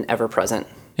intimate and ever present.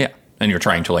 Yeah. And you're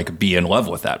trying to like be in love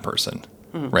with that person.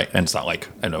 Right. And it's not like,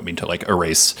 I don't mean to like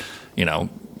erase, you know,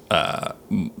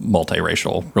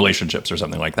 multiracial relationships or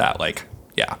something like that. Like,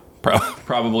 yeah,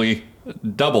 probably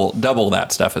double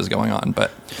that stuff is going on.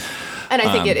 But and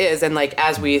I think it is. And like,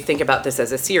 as we think about this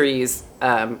as a series,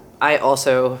 I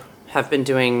also have been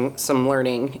doing some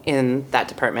learning in that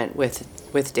department with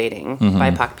dating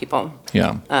BIPOC people.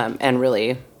 Yeah. And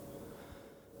really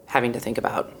having to think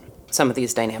about some of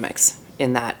these dynamics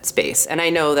in that space. And I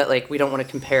know that like, we don't want to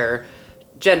compare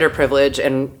gender privilege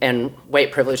and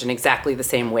white privilege in exactly the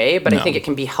same way, but I think it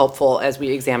can be helpful as we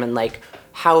examine like,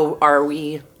 how are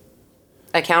we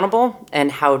accountable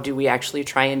and how do we actually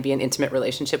try and be in intimate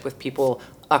relationship with people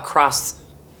across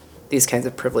these kinds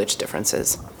of privilege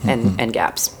differences and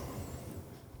gaps.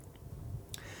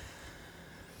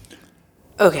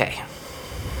 Okay.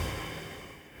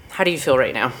 How do you feel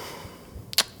right now?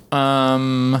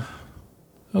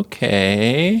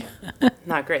 Okay.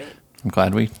 Not great. I'm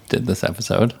glad we did this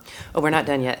episode. Oh, we're not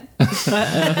done yet.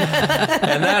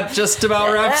 And that just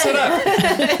about wraps it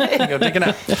up. Go take a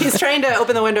nap. He's trying to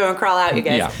open the window and crawl out, you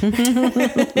guys.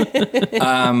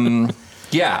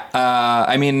 Yeah.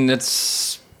 I mean,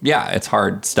 it's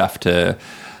hard stuff to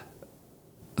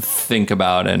think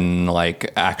about and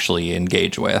like actually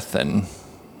engage with. And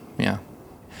yeah.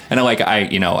 And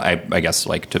I guess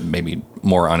like to maybe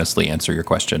more honestly answer your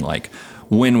question, like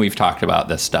when we've talked about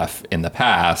this stuff in the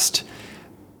past,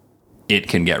 it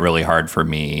can get really hard for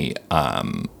me,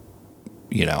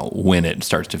 you know, when it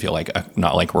starts to feel like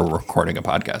not like we're recording a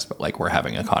podcast, but like we're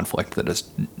having a conflict that is,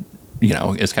 you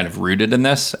know, is kind of rooted in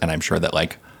this. And I'm sure that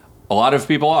like a lot of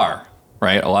people are,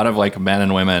 right? A lot of like men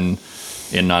and women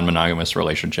in non-monogamous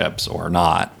relationships or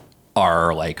not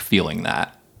are like feeling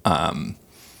that. And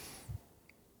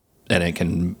it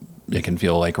can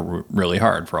feel like really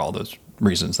hard for all those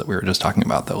reasons that we were just talking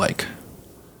about, that like,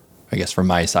 I guess from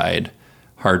my side,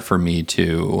 hard for me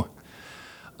to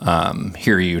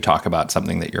hear you talk about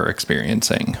something that you're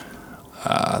experiencing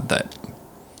that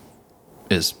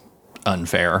is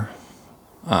unfair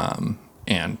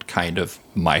and kind of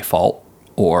my fault,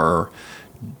 or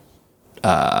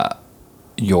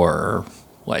your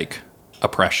like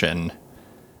oppression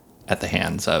at the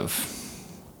hands of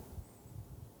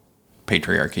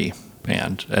patriarchy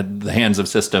and at the hands of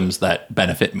systems that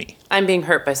benefit me. I'm being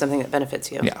hurt by something that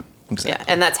benefits you. Yeah, exactly.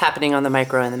 Yeah, and that's happening on the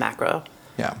micro and the macro.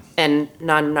 Yeah. And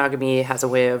non-monogamy has a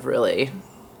way of really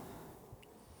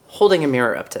holding a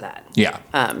mirror up to that. Yeah.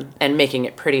 And making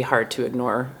it pretty hard to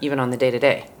ignore, even on the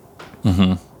day-to-day.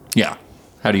 Yeah.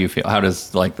 How do you feel? How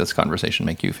does like this conversation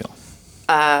make you feel?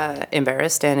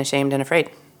 Embarrassed and ashamed and afraid.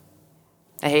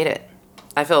 I hate it.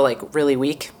 I feel like really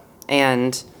weak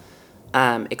and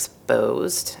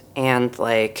exposed, and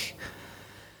like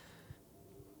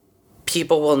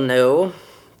people will know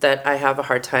that I have a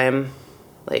hard time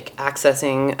like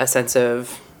accessing a sense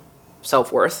of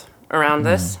self-worth around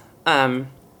this. And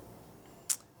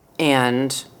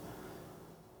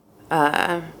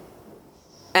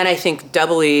I think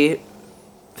doubly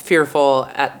fearful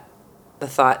at the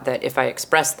thought that if I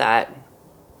express that,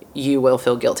 you will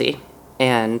feel guilty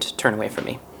and turn away from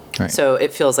me. Right. So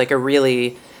it feels like a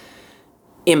really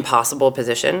impossible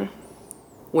position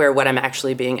where what I'm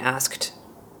actually being asked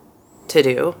to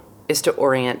do is to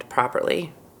orient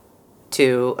properly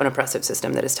to an oppressive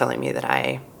system that is telling me that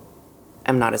I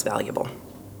am not as valuable.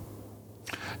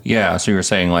 Yeah. So you're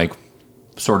saying like,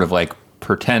 sort of like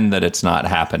pretend that it's not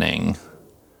happening,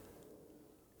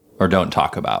 or don't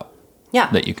talk about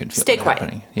that you can feel Stay it quiet.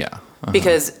 happening. Yeah. Uh-huh.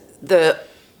 Because the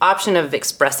option of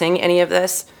expressing any of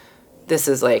this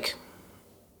is like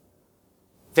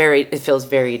it feels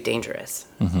very dangerous.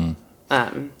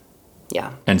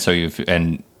 Yeah. And so you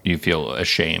feel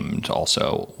ashamed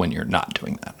also when you're not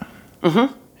doing that. Yeah.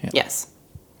 Yes.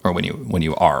 Or when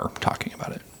you are talking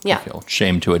about it. Yeah. You feel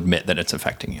ashamed to admit that it's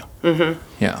affecting you.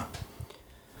 Yeah.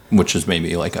 Which is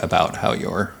maybe like about how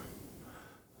you're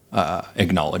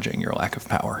acknowledging your lack of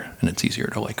power, and it's easier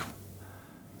to like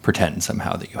pretend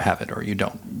somehow that you have it or you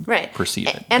don't perceive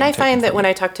it. And I find that when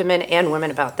I talk to men and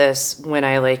women about this, when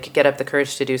I like get up the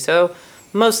courage to do so,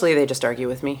 mostly they just argue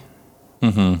with me.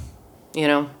 You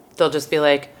know, they'll just be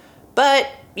like, but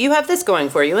you have this going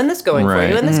for you and this going for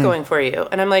you and this going for you.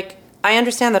 And I'm like, I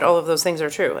understand that all of those things are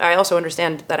true. I also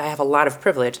understand that I have a lot of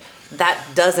privilege. That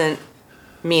doesn't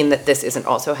mean that this isn't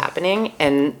also happening.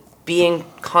 And being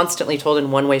constantly told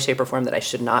in one way, shape, or form that I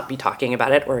should not be talking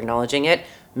about it or acknowledging it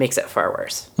makes it far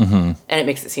worse. And it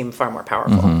makes it seem far more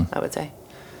powerful, I would say.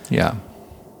 Yeah.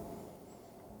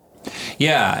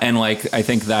 Yeah. And like, I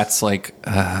think that's like,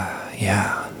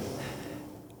 yeah.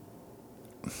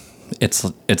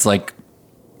 It's like,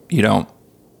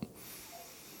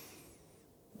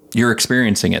 you're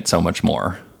experiencing it so much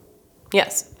more.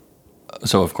 Yes.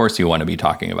 So of course you want to be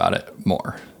talking about it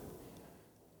more.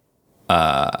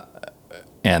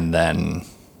 And then,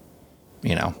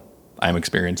 I'm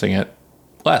experiencing it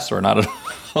less or not at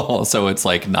all. So it's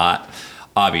like not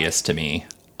obvious to me.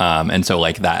 And so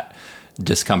like that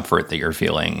discomfort that you're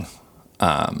feeling,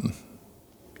 I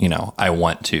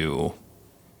want to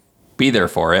be there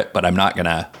for it, but I'm not going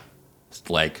to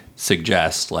like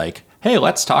suggest like, hey,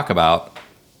 let's talk about,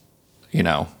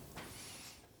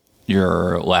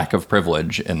 your lack of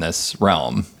privilege in this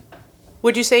realm.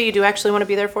 Would you say you do actually want to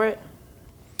be there for it?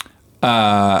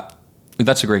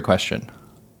 That's a great question.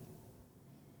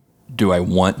 Do I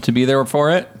want to be there for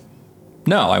it?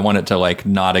 No, I want it to like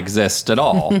not exist at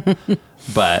all.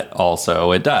 But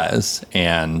also it does.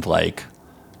 And like,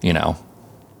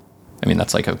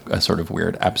 that's like a sort of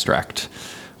weird abstract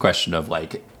question of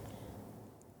like,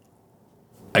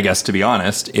 I guess to be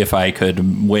honest, if I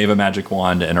could wave a magic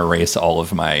wand and erase all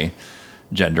of my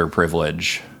gender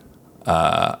privilege,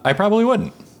 I probably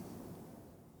wouldn't.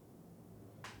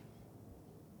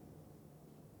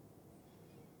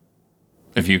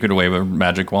 If you could wave a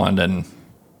magic wand and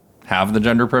have the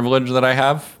gender privilege that I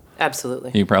have,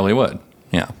 absolutely, you probably would.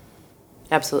 Yeah.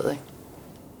 Absolutely.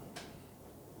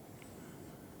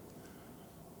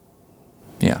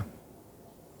 Yeah.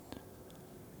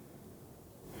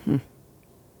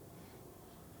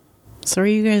 So are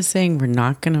you guys saying we're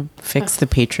not going to fix the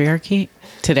patriarchy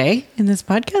today in this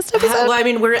podcast episode? Well, I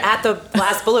mean, we're at the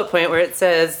last bullet point where it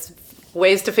says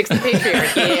ways to fix the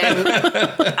patriarchy, and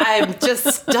I'm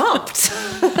just stumped.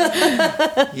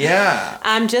 Yeah.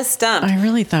 I'm just stumped. I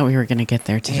really thought we were going to get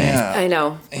there today. Yeah. I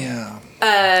know. Yeah.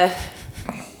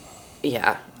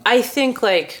 Yeah. I think,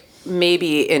 like,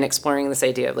 maybe in exploring this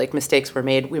idea of, like, mistakes were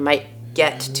made, we might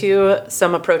get to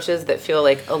some approaches that feel,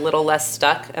 like, a little less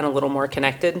stuck and a little more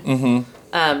connected.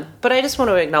 But I just want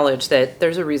to acknowledge that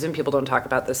there's a reason people don't talk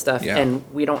about this stuff, and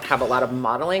we don't have a lot of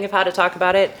modeling of how to talk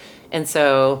about it. And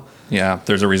so... Yeah,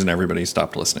 there's a reason everybody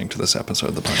stopped listening to this episode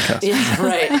of the podcast. Yeah,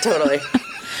 right, totally.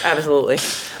 Absolutely.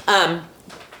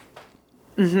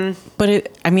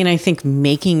 But I think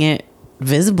making it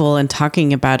visible and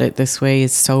talking about it this way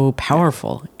is so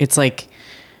powerful. It's like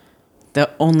the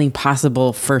only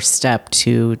possible first step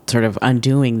to sort of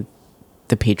undoing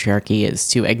the patriarchy is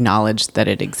to acknowledge that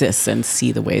it exists and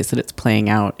see the ways that it's playing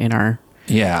out in our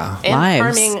and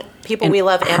lives. Harming people we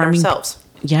love and ourselves.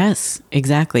 Yes,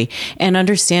 exactly. And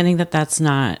understanding that that's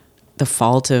not the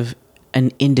fault of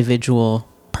an individual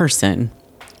person.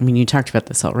 I mean, you talked about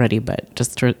this already, but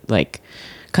just to like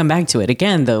come back to it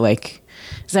again, the like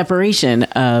separation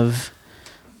of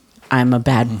I'm a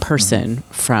bad person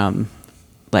from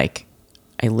like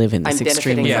I live in this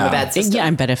extreme. From a bad system. Yeah,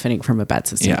 I'm benefiting from a bad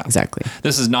system. Yeah, exactly.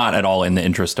 This is not at all in the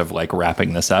interest of like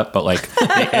wrapping this up, but like,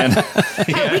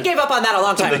 we gave up on that a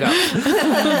long time ago.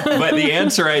 But the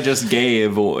answer I just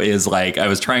gave is like I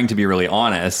was trying to be really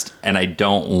honest, and I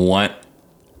don't want.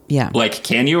 Yeah. Like,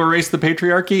 can you erase the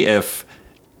patriarchy if,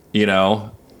 You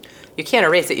can't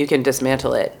erase it. You can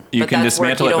dismantle it. You can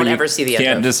dismantle it, you but don't ever see the end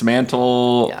can't of.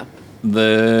 dismantle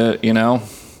the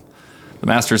the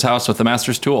master's house with the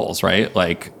master's tools, right?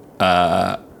 Like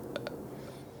I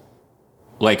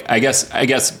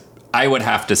guess I would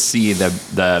have to see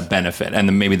the benefit,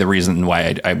 and maybe the reason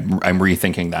why I'm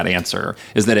rethinking that answer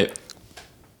is that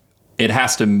it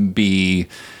has to be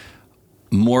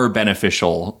more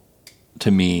beneficial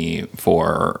to me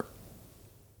for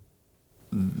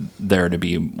there to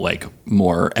be like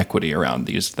more equity around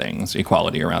these things,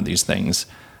 equality around these things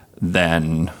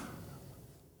than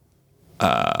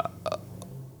the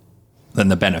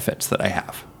benefits that I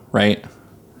have, right?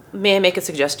 May I make a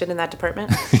suggestion in that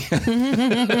department?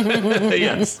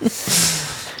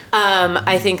 Yes.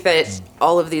 I think that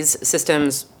all of these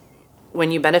systems,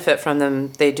 when you benefit from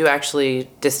them, they do actually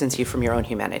distance you from your own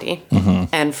humanity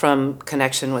and from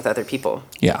connection with other people.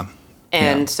 Yeah.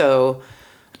 And so,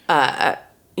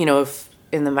 if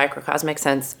in the microcosmic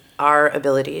sense, our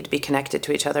ability to be connected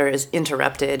to each other is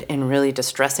interrupted in really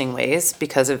distressing ways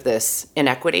because of this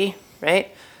inequity,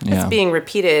 right? Yeah. It's being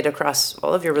repeated across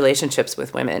all of your relationships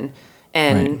with women.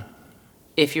 And Right.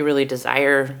 if you really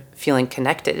desire feeling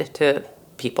connected to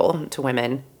people, to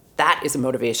women, that is a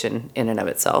motivation in and of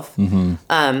itself. And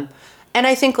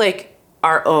I think like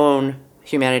our own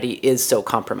humanity is so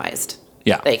compromised.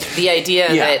 Yeah. Like the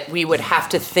idea Yeah. that we would have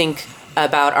to think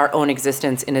about our own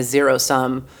existence in a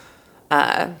zero-sum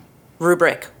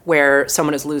rubric where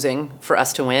someone is losing for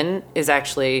us to win is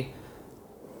actually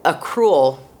a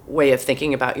cruel way of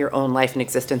thinking about your own life and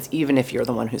existence, even if you're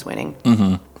the one who's winning.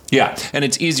 Yeah. And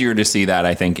it's easier to see that,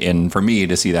 I think, for me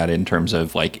to see that in terms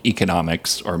of like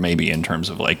economics or maybe in terms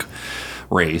of like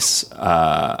race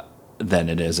than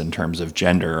it is in terms of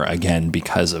gender, again,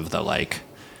 because of the like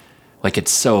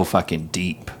it's so fucking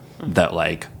deep that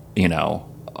like,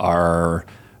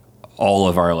 all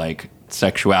of our like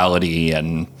sexuality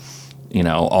and,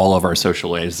 all of our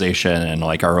socialization and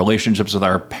like our relationships with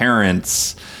our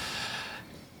parents,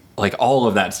 like all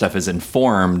of that stuff is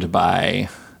informed by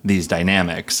these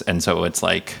dynamics. And so it's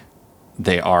like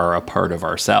they are a part of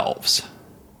ourselves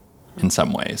in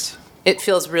some ways. It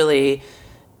feels really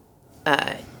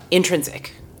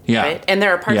intrinsic, Yeah. right? And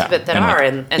there are parts Yeah. of it that And, like, are,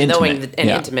 and intimate. knowing and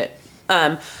Yeah. intimate.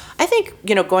 I think,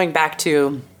 going back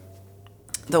to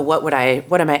the what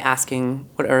am I asking,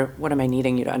 what am I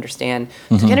needing you to understand,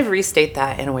 to kind of restate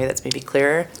that in a way that's maybe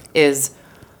clearer is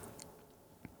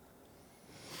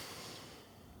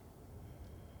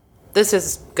this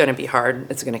is going to be hard.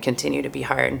 It's going to continue to be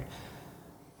hard.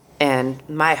 And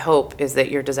my hope is that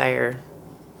your desire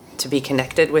to be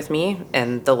connected with me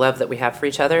and the love that we have for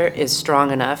each other is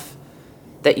strong enough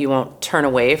that you won't turn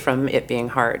away from it being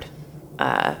hard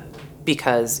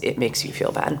because it makes you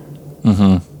feel bad.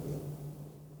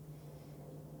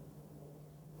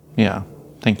 Yeah.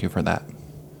 Thank you for that.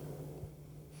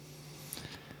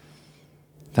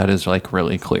 That is like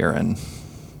really clear and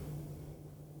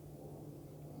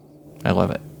I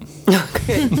love it.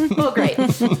 Well, great.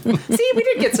 See, we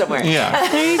did get somewhere. Yeah.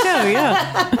 There you go.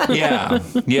 Yeah.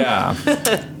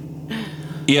 Yeah.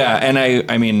 Yeah. And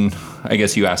I mean, I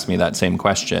guess you asked me that same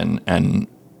question. And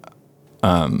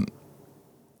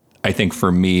I think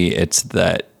for me, it's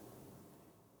that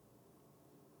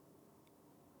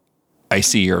I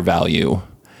see your value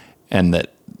and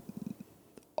that,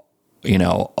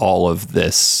 all of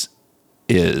this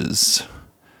is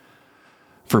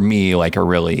for me like a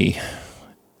really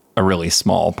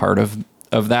small part of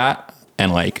that.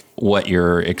 And like what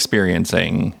you're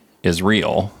experiencing is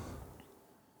real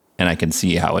and I can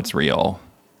see how it's real.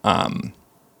 But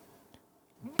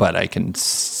I can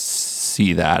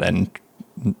see that and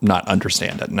not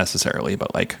understand it necessarily,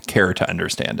 but like care to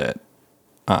understand it.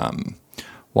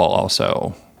 While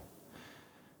also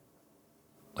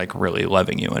like really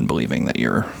loving you and believing that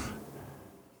you're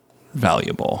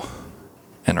valuable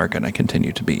and are going to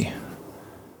continue to be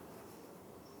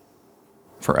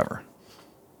forever.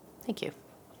 Thank you.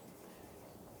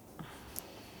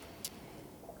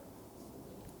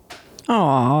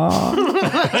 Aww.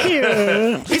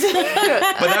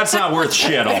 But that's not worth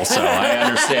shit also. I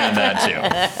understand that too.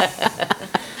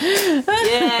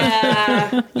 Yeah.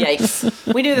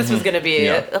 Yikes. We knew this was going to be,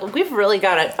 Yeah. we've really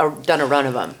done a run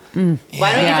of them. Why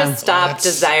don't Yeah. you just stop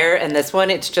Desire and this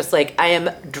one? It's just like I am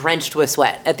drenched with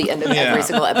sweat at the end of every Yeah.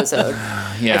 single episode.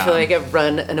 Yeah. I feel like I've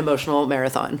run an emotional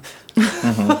marathon.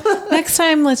 Next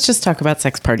time, let's just talk about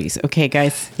sex parties. Okay,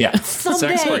 guys? Yeah.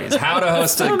 Someday. Sex parties. How to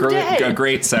host a Someday.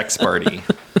 great sex party.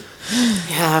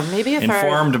 Yeah, maybe if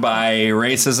Informed by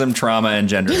racism, trauma, and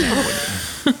gender inequity.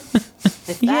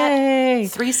 if that Yay.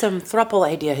 threesome thruple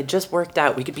idea had just worked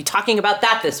out, we could be talking about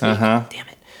that this week. Damn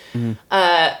it.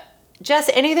 Jess,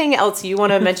 anything else you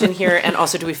want to mention here? And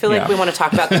also, do we feel like Yeah. we want to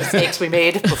talk about the mistakes we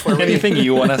made before we... Anything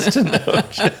you want us to know?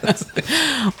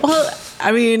 Well,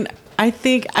 I mean, I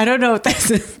don't know if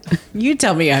this is, you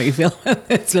tell me how you feel about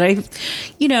this,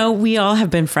 but we all have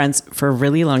been friends for a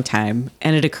really long time.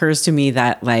 And it occurs to me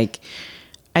that like,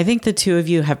 I think the two of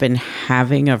you have been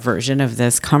having a version of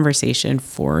this conversation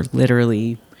for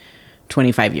literally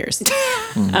 25 years.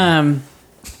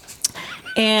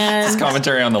 And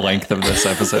Commentary on the length of this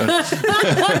episode.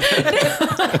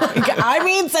 I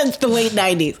mean, since the late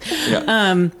 90s.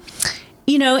 Yeah.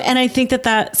 You know, and I think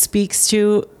that speaks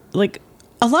to like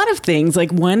a lot of things.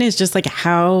 Like one is just like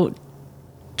how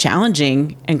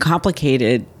challenging and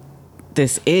complicated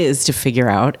this is to figure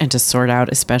out and to sort out,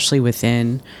 especially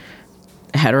within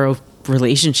hetero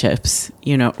relationships,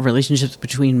 you know, relationships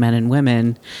between men and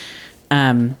women.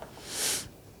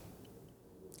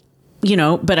 You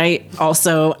know, but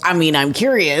I'm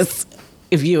curious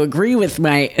if you agree with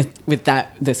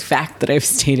this fact that I've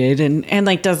stated, and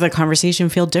like, does the conversation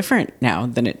feel different now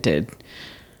than it did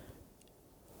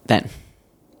then?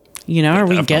 You know, are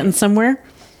we getting somewhere?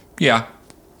 Yeah.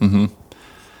 Mm-hmm.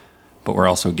 But we're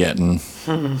also getting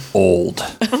old. I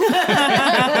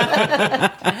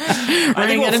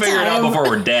think we'll figure it out before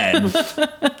we're dead.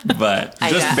 But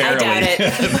just barely. I doubt it.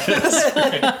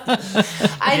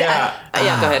 Yeah.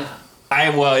 Yeah, go ahead.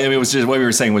 It was just what we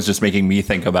were saying was just making me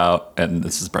think about, and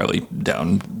this is probably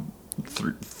down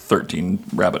 13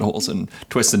 rabbit holes and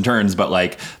twists and turns, but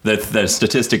like the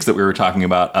statistics that we were talking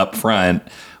about up front,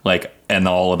 like, and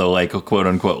all of the like quote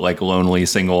unquote like lonely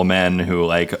single men who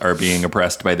like are being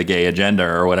oppressed by the gay agenda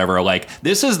or whatever. Like,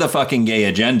 this is the fucking gay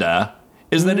agenda,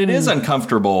 is that it is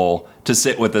uncomfortable to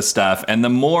sit with this stuff. And the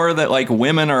more that like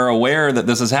women are aware that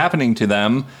this is happening to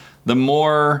them, the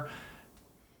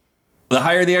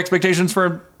higher the expectations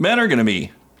for men are going to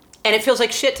be. And it feels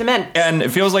like shit to men. And it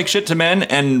feels like shit to men,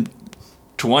 and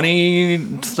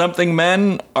 20-something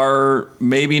men are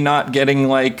maybe not getting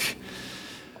like,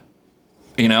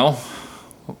 you know,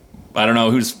 I don't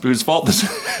know whose fault this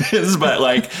is, but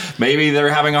like maybe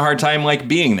they're having a hard time like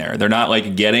being there. They're not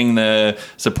like getting the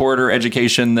support or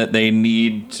education that they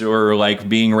need, or like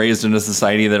being raised in a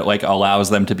society that like allows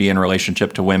them to be in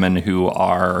relationship to women who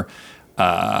are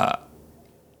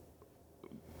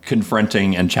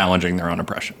confronting and challenging their own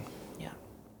oppression. Yeah.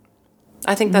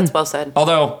 I think that's well said.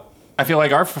 Although I feel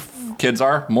like our kids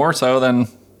are more so than,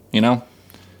 you know,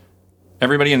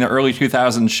 everybody in the early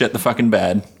 2000s shit the fucking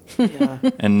bed. Yeah.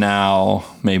 And now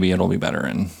maybe it'll be better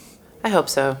in I hope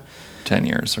so. 10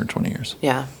 years or 20 years.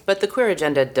 Yeah. But the queer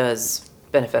agenda does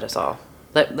benefit us all.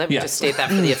 Let me Yes. just state that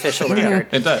for the official record.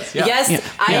 It does. Yeah. Yes,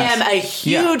 I Yes. am a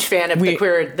huge fan of the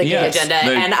gay yes, agenda,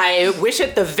 and I wish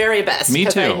it the very best. Me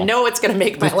because too. I know it's going to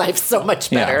make my life so much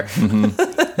better. Yeah.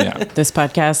 Mm-hmm. Yeah. This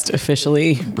podcast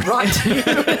officially Brought to you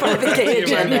by the gay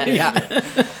agenda.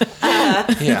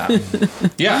 Yeah.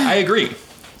 Yeah, I agree.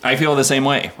 I feel the same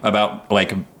way about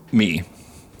like me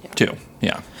too.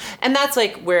 Yeah. And that's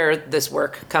like where this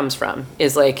work comes from,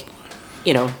 is like,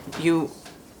 you know,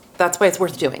 that's why it's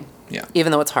worth doing. Yeah.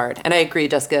 Even though it's hard. And I agree,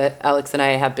 Jessica, Alex, and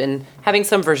I have been having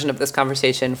some version of this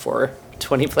conversation for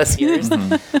 20 plus years.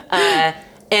 And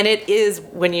it is,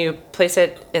 when you place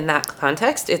it in that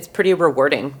context, it's pretty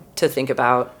rewarding to think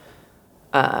about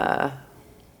how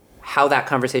that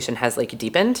conversation has like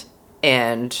deepened,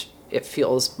 and it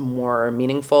feels more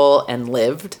meaningful and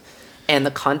lived. And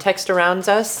the context around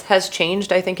us has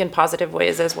changed, I think, in positive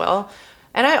ways as well.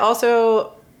 And I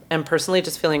also am personally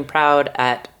just feeling proud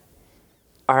at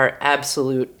our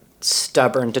absolute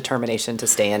stubborn determination to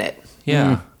stay in it.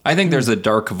 Yeah. I think there's a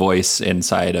dark voice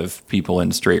inside of people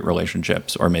in straight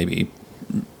relationships, or maybe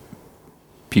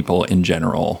people in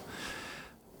general,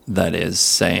 that is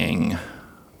saying,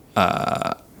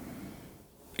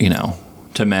 you know,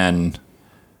 to men,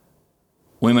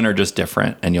 women are just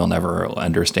different and you'll never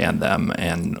understand them,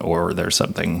 or there's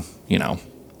something, you know,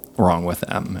 wrong with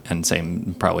them.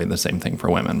 And probably the same thing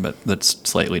for women, but that's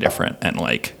slightly different. And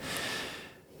like,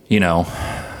 you know,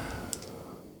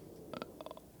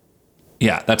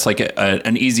 yeah, that's like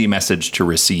an easy message to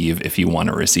receive if you want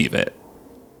to receive it.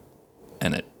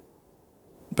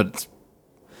 But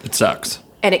it sucks.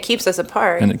 And it keeps us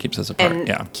apart. And it keeps us apart, and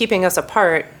yeah. keeping us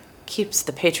apart keeps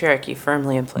the patriarchy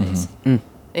firmly in place.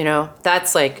 You know,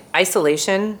 that's like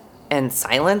isolation and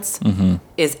silence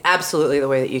is absolutely the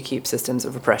way that you keep systems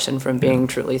of oppression from being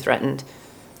truly threatened.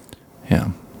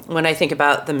 Yeah. When I think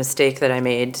about the mistake that I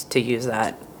made to use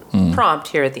that prompt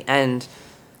here at the end,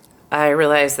 I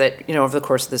realized that, you know, over the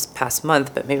course of this past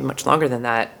month, but maybe much longer than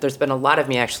that, there's been a lot of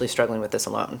me actually struggling with this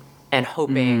alone and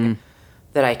hoping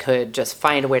that I could just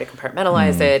find a way to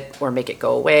compartmentalize it, or make it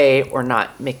go away, or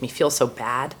not make me feel so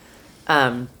bad.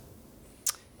 And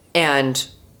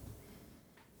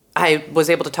I was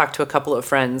able to talk to a couple of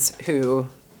friends who,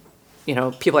 you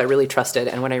know, people I really trusted.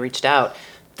 And when I reached out,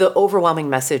 the overwhelming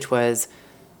message was,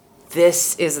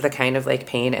 this is the kind of like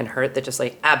pain and hurt that just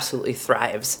like absolutely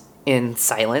thrives in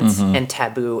silence and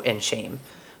taboo and shame.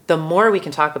 The more we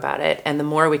can talk about it and the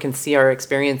more we can see our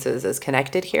experiences as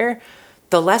connected here,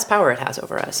 the less power it has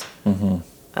over us.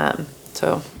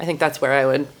 So I think that's where I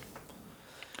would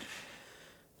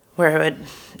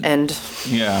end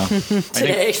Yeah.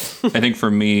 today. I think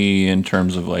for me, in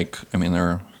terms of like, I mean, there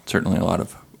are certainly a lot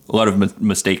of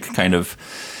mistake kind of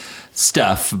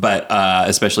stuff, but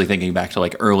especially thinking back to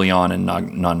like early on in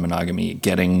non-monogamy,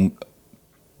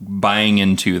 buying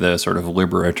into the sort of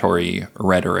liberatory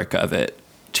rhetoric of it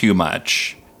too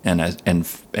much,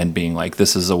 and being like,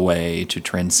 this is a way to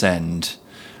transcend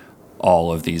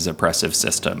all of these oppressive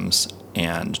systems,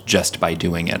 and just by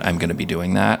doing it, I'm going to be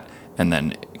doing that. And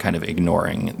then kind of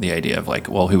ignoring the idea of like,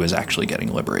 well, who is actually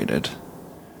getting liberated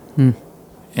in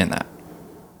that?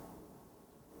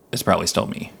 It's probably still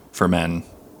me. For men,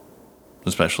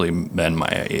 especially men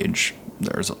my age,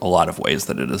 there's a lot of ways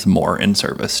that it is more in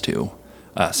service to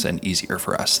us and easier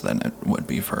for us than it would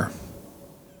be for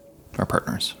our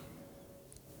partners.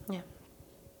 Yeah.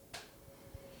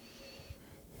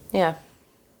 Yeah.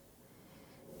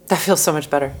 That feels so much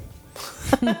better.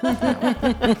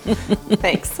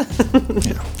 Thanks.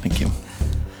 Yeah, thank you.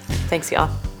 Thanks, y'all.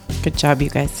 Good job, you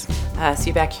guys.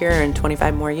 See you back here in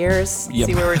 25 more years. Yep.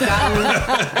 See where we've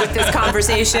gotten with this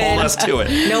conversation. Hold us to it.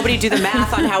 Nobody do the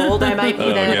math on how old I might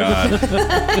be then. God.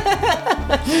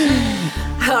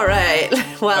 All right.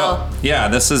 Well, Yeah,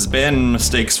 this has been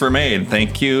Mistakes Were Made.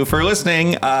 Thank you for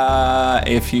listening.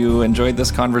 If you enjoyed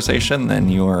this conversation, then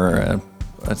you're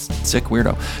a sick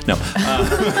weirdo. No.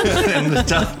 And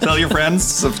tell your friends,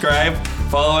 subscribe,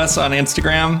 follow us on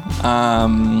Instagram,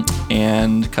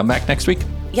 and come back next week.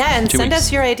 yeah, and 2 send weeks.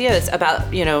 us your ideas about,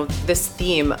 this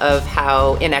theme of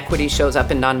how inequity shows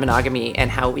up in non-monogamy and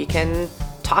how we can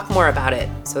talk more about it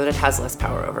so that it has less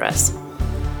power over us.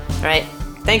 All right.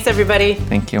 Thanks, everybody.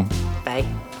 Thank you. Bye.